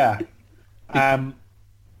 Yeah.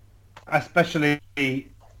 Especially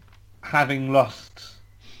having lost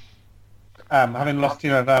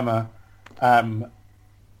Tino Werner,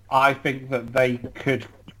 I think that they could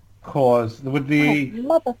cause with the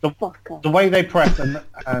way they press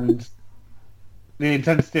and the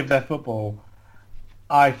intensity of their football.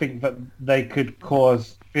 I think that they could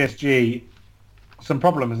cause PSG some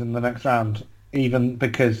problems in the next round, even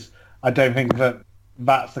because I don't think that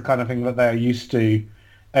that's the kind of thing that they're used to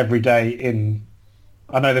every day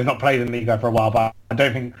I know they've not played in Liga for a while, but I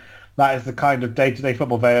don't think that is the kind of day-to-day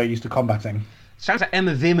football they are used to combating. Sounds like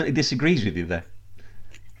Emma vehemently disagrees with you there.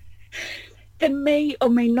 There may or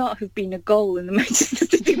may not have been a goal in the Manchester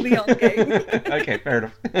City Lyon game. Okay, fair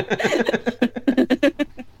enough.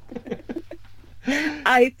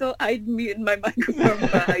 I thought I'd muted my microphone,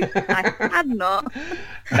 but I had not.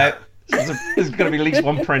 No, there's going to be at least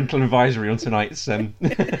one parental advisory on tonight's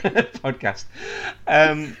podcast.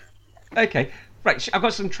 Okay, right. I've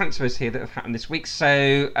got some transfers here that have happened this week.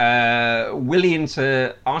 So Willian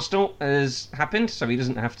to Arsenal has happened, so he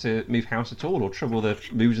doesn't have to move house at all or trouble the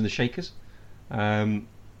movers and the shakers.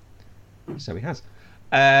 So he has.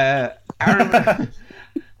 Aaron,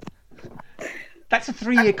 that's a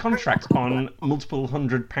 3-year contract on multiple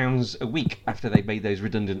 £100 a week after they made those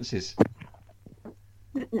redundancies.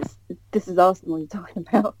 This is Arsenal you're talking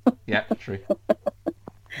about. Yeah, true.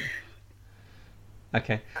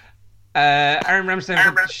 Okay. Aaron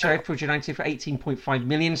Ramsdale got Sheffield United for 18.5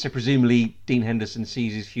 million, so presumably Dean Henderson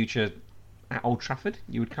sees his future at Old Trafford,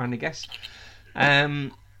 you would kind of guess.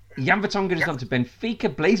 Jan Vertonghen has gone to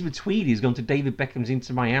Benfica. Blaise Matuidi has gone to David Beckham's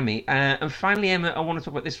Inter Miami. And finally, Emma, I want to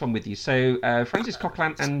talk about this one with you. So Francis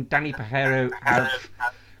Coquelin and Danny Pajero have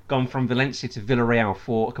gone from Valencia to Villarreal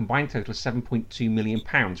for a combined total of £7.2 million,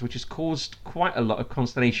 which has caused quite a lot of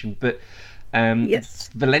consternation. But Yes.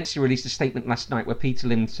 Valencia released a statement last night where Peter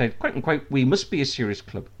Lim said, quote unquote, "We must be a serious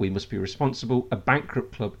club. We must be responsible. A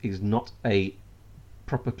bankrupt club is not a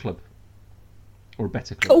proper club or a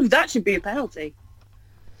better club." Oh, that should be a penalty.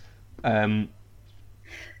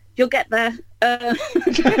 You'll get there.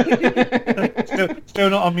 Still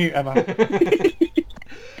not on mute, Emma.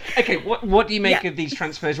 Okay, what do you make of these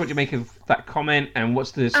transfers? What do you make of that comment? And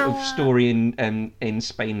what's the sort of story in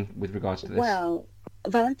Spain with regards to this? Well,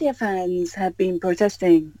 Valencia fans have been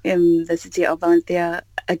protesting in the city of Valencia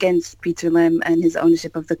against Peter Lim and his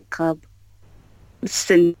ownership of the club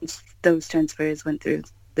since those transfers went through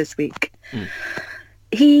this week.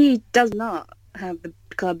 He does not have the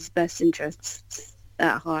club's best interests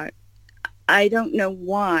at heart. I don't know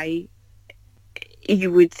why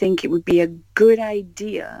you would think it would be a good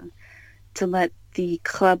idea to let the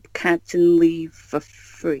club captain leave for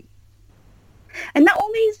free. And not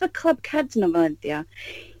only is the club captain of Valencia,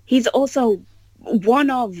 he's also one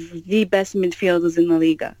of the best midfielders in La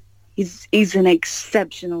Liga. He's an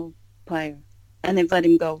exceptional player, and they've let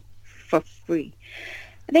him go for free.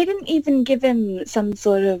 They didn't even give him some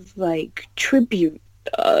sort of like tribute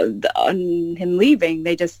on him leaving.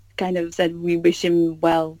 They just kind of said, "We wish him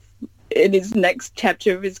well in his next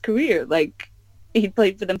chapter of his career." Like, he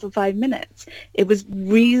played for them for 5 minutes. It was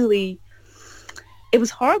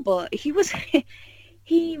horrible. He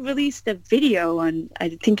released a video on, I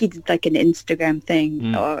think he did like an Instagram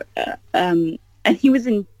thing, and he was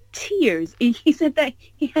in tears. He said that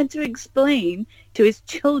he had to explain to his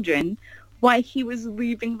children why he was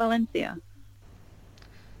leaving Valencia.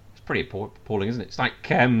 It's pretty appalling, isn't it? It's like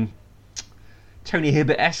Tony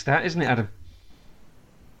Hibbert-esque, that, isn't it, Adam?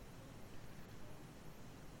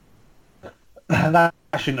 That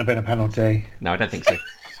shouldn't have been a penalty. No, I don't think so.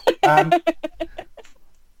 I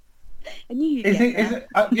knew you'd get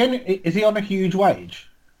that. Is he on a huge wage?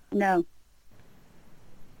 No.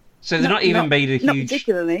 So they're not even made a Not huge.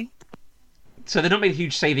 particularly. So they're not made a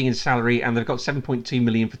huge saving in salary, and they've got 7.2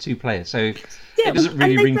 million for 2 players. So Yeah, it doesn't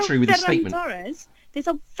really and they ring sold true with the Ferran statement. Torres. They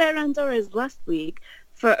sold Ferran Torres last week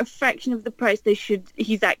for a fraction of the price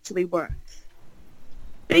he's actually worth.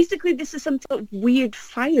 Basically, this is some sort of weird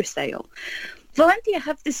fire sale. Valencia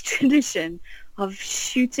have this tradition of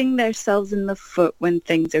shooting themselves in the foot when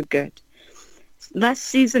things are good. Last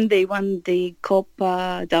season, they won the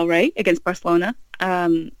Copa del Rey against Barcelona,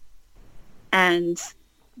 and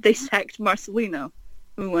they sacked Marcelino,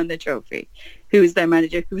 who won the trophy, who was their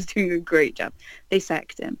manager, who was doing a great job. They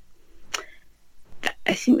sacked him.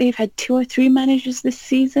 I think they've had 2 or 3 managers this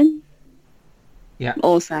season. Yeah.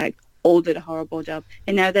 All sacked. All did a horrible job.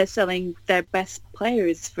 And now they're selling their best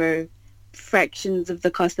players for fractions of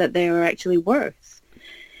the cost that they are actually worth.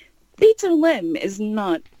 Peter Lim is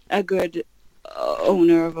not a good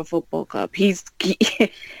owner of a football club.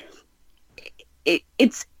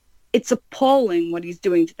 It's appalling what he's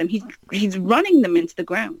doing to them. He's running them into the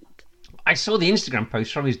ground. I saw the Instagram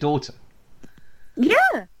post from his daughter.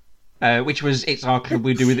 Yeah. Which was, "It's our club,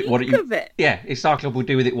 we'll do with it what Think of it. Yeah, it's our club, we'll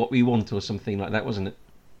do with it what we want," or something like that, wasn't it?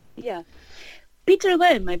 Yeah. Peter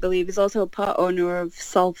Lim, I believe, is also a part owner of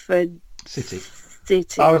Salford City.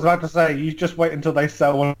 I was about to say, you just wait until they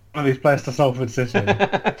sell one of these players to Salford City.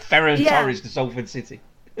 Ferran Torres to Salford City.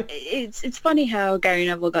 It's funny how Gary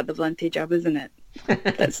Neville got the Valencia job, isn't it?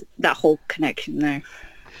 That's that whole connection there.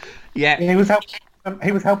 Yeah. He was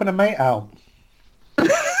helping a mate out.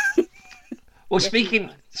 Well, speaking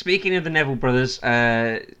of the Neville brothers,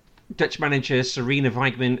 Dutch manager Serena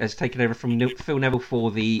Weigman has taken over from Phil Neville for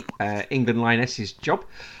the England Lionesses job.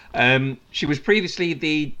 She was previously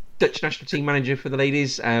the Dutch national team manager for the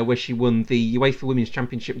ladies, where she won the UEFA Women's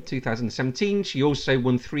Championship in 2017. She also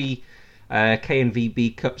won 3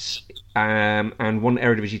 KNVB Cups and 1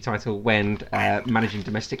 Eredivisie title when managing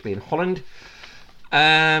domestically in Holland.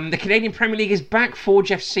 The Canadian Premier League is back.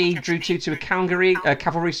 Forge FC drew 2-2 with Cavalry,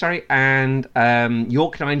 and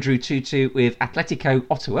York 9 drew 2-2 with Atletico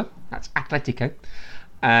Ottawa. That's Atletico.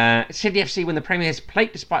 Sydney FC won the Premier's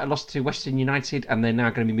Plate despite a loss to Western United, and they're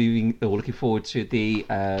now going to be looking forward to the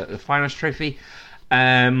Finals Trophy.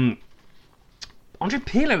 Andre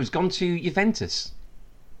Pirlo has gone to Juventus,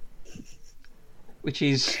 which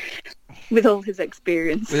is... With all his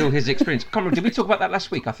experience. Can't remember, did we talk about that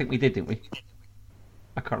last week? I think we did, didn't we?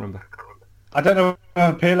 I can't remember. I don't know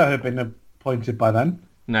if Pirlo had been appointed by then.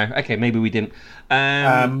 No, okay, maybe we didn't.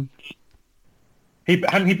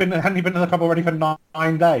 Hadn't he been in the club already for 9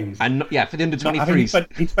 days? And for the under I think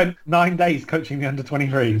 23s. he spent 9 days coaching the under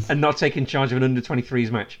 23s. And not taking charge of an under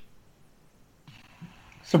 23s match.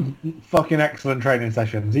 Some fucking excellent training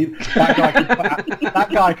sessions. That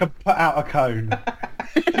guy could put out a cone.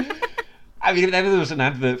 I mean, if ever there was an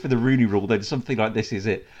advert for the Rooney Rule, then something like this is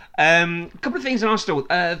it. A couple of things in Arsenal.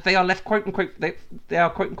 They are left, quote unquote, they are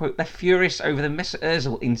quote unquote left furious over the Mesut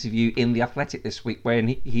Ozil interview in the Athletic this week, when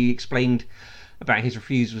he explained about his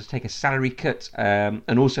refusal to take a salary cut,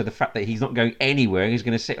 and also the fact that he's not going anywhere. He's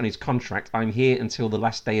going to sit on his contract. I'm here until the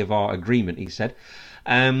last day of our agreement, he said.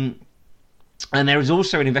 And there is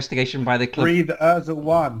also an investigation by the club. Free the Ozil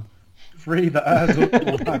one. Free the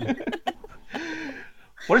Ozil one.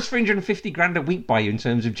 What does 350 grand a week buy you in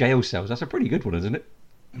terms of jail cells? That's a pretty good one, isn't it?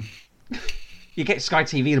 You get Sky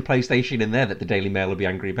TV and a PlayStation in there that the Daily Mail will be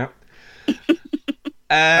angry about.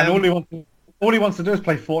 And all he wants to do is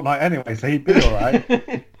play Fortnite anyway, so he'd be all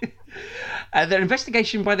right. The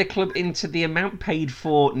investigation by the club into the amount paid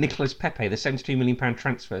for Nicolas Pepe, the £72 million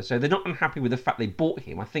transfer. So they're not unhappy with the fact they bought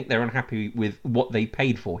him. I think they're unhappy with what they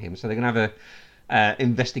paid for him. So they're going to have a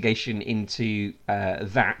investigation into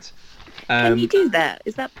that. Can you do that?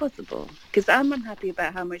 Is that possible? Because I'm unhappy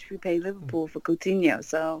about how much we pay Liverpool for Coutinho.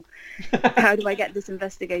 So how do I get this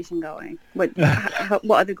investigation going? What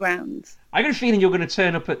are the grounds? I got a feeling you're going to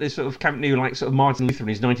turn up at this sort of Camp Nou like sort of Martin Luther and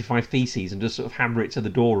his 95 Theses and just sort of hammer it to the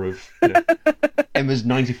door of Emma's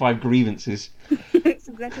 95 grievances. That's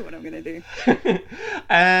exactly what I'm going to do.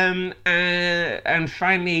 And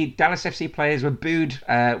finally, Dallas FC players were booed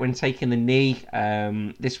when taking the knee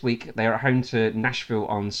this week. They are at home to Nashville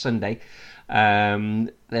on Sunday.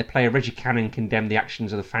 Their player Reggie Cannon condemned the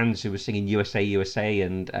actions of the fans who were singing USA, USA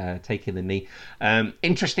and taking the knee.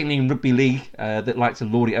 Interestingly, in rugby league, that like to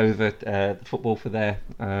lord it over football for their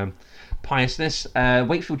piousness,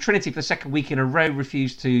 Wakefield Trinity for the second week in a row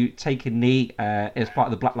refused to take a knee as part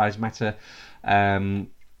of the Black Lives Matter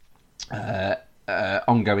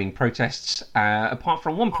ongoing protests, apart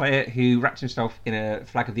from one player who wrapped himself in a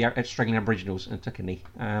flag of the Australian Aboriginals and took a knee.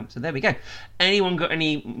 So there we go. Anyone got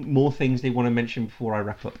any more things they want to mention before I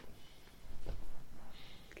wrap up?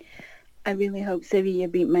 I really hope Sevilla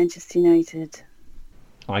beat Manchester United.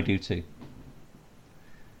 I do too.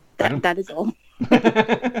 That is all.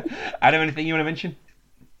 Adam, anything you want to mention?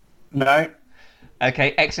 No.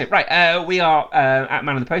 Okay, excellent. Right, we are at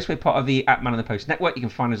Man of the Post. We're part of the at Man of the Post network. You can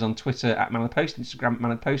find us on Twitter at Man of the Post, Instagram at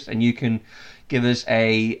Man of the Post, and you can give us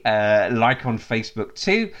a like on Facebook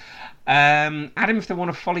too. Adam, if they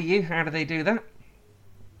want to follow you, how do they do that?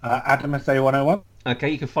 Adam SA101.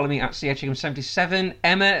 Okay, you can follow me at CHM77.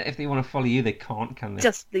 Emma, if they want to follow you, they can't, can they?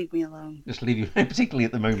 Just leave me alone. Just leave you, particularly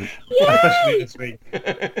at the moment. Especially this week.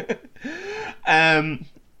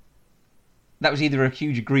 That was either a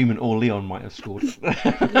huge agreement or Leon might have scored.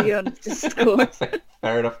 Leon just scored.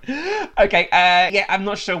 Fair enough. Okay, I'm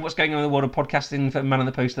not sure what's going on in the world of podcasting for Man on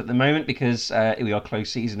the Post at the moment because we are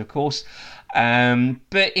closed season, of course.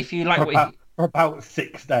 But if you like for about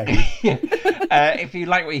 6 days. If you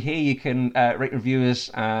like what you hear, you can rate review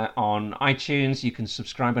us on iTunes. You can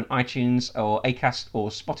subscribe on iTunes or Acast or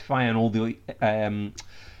Spotify, and all the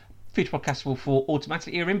future podcasts will fall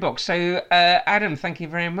automatically in your inbox. So, Adam, thank you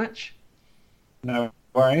very much. No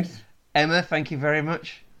worries. Emma, thank you very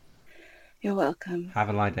much. You're welcome. Have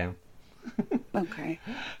a lie down. Okay.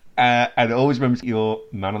 And always remember you're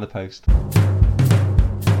Man on the Post.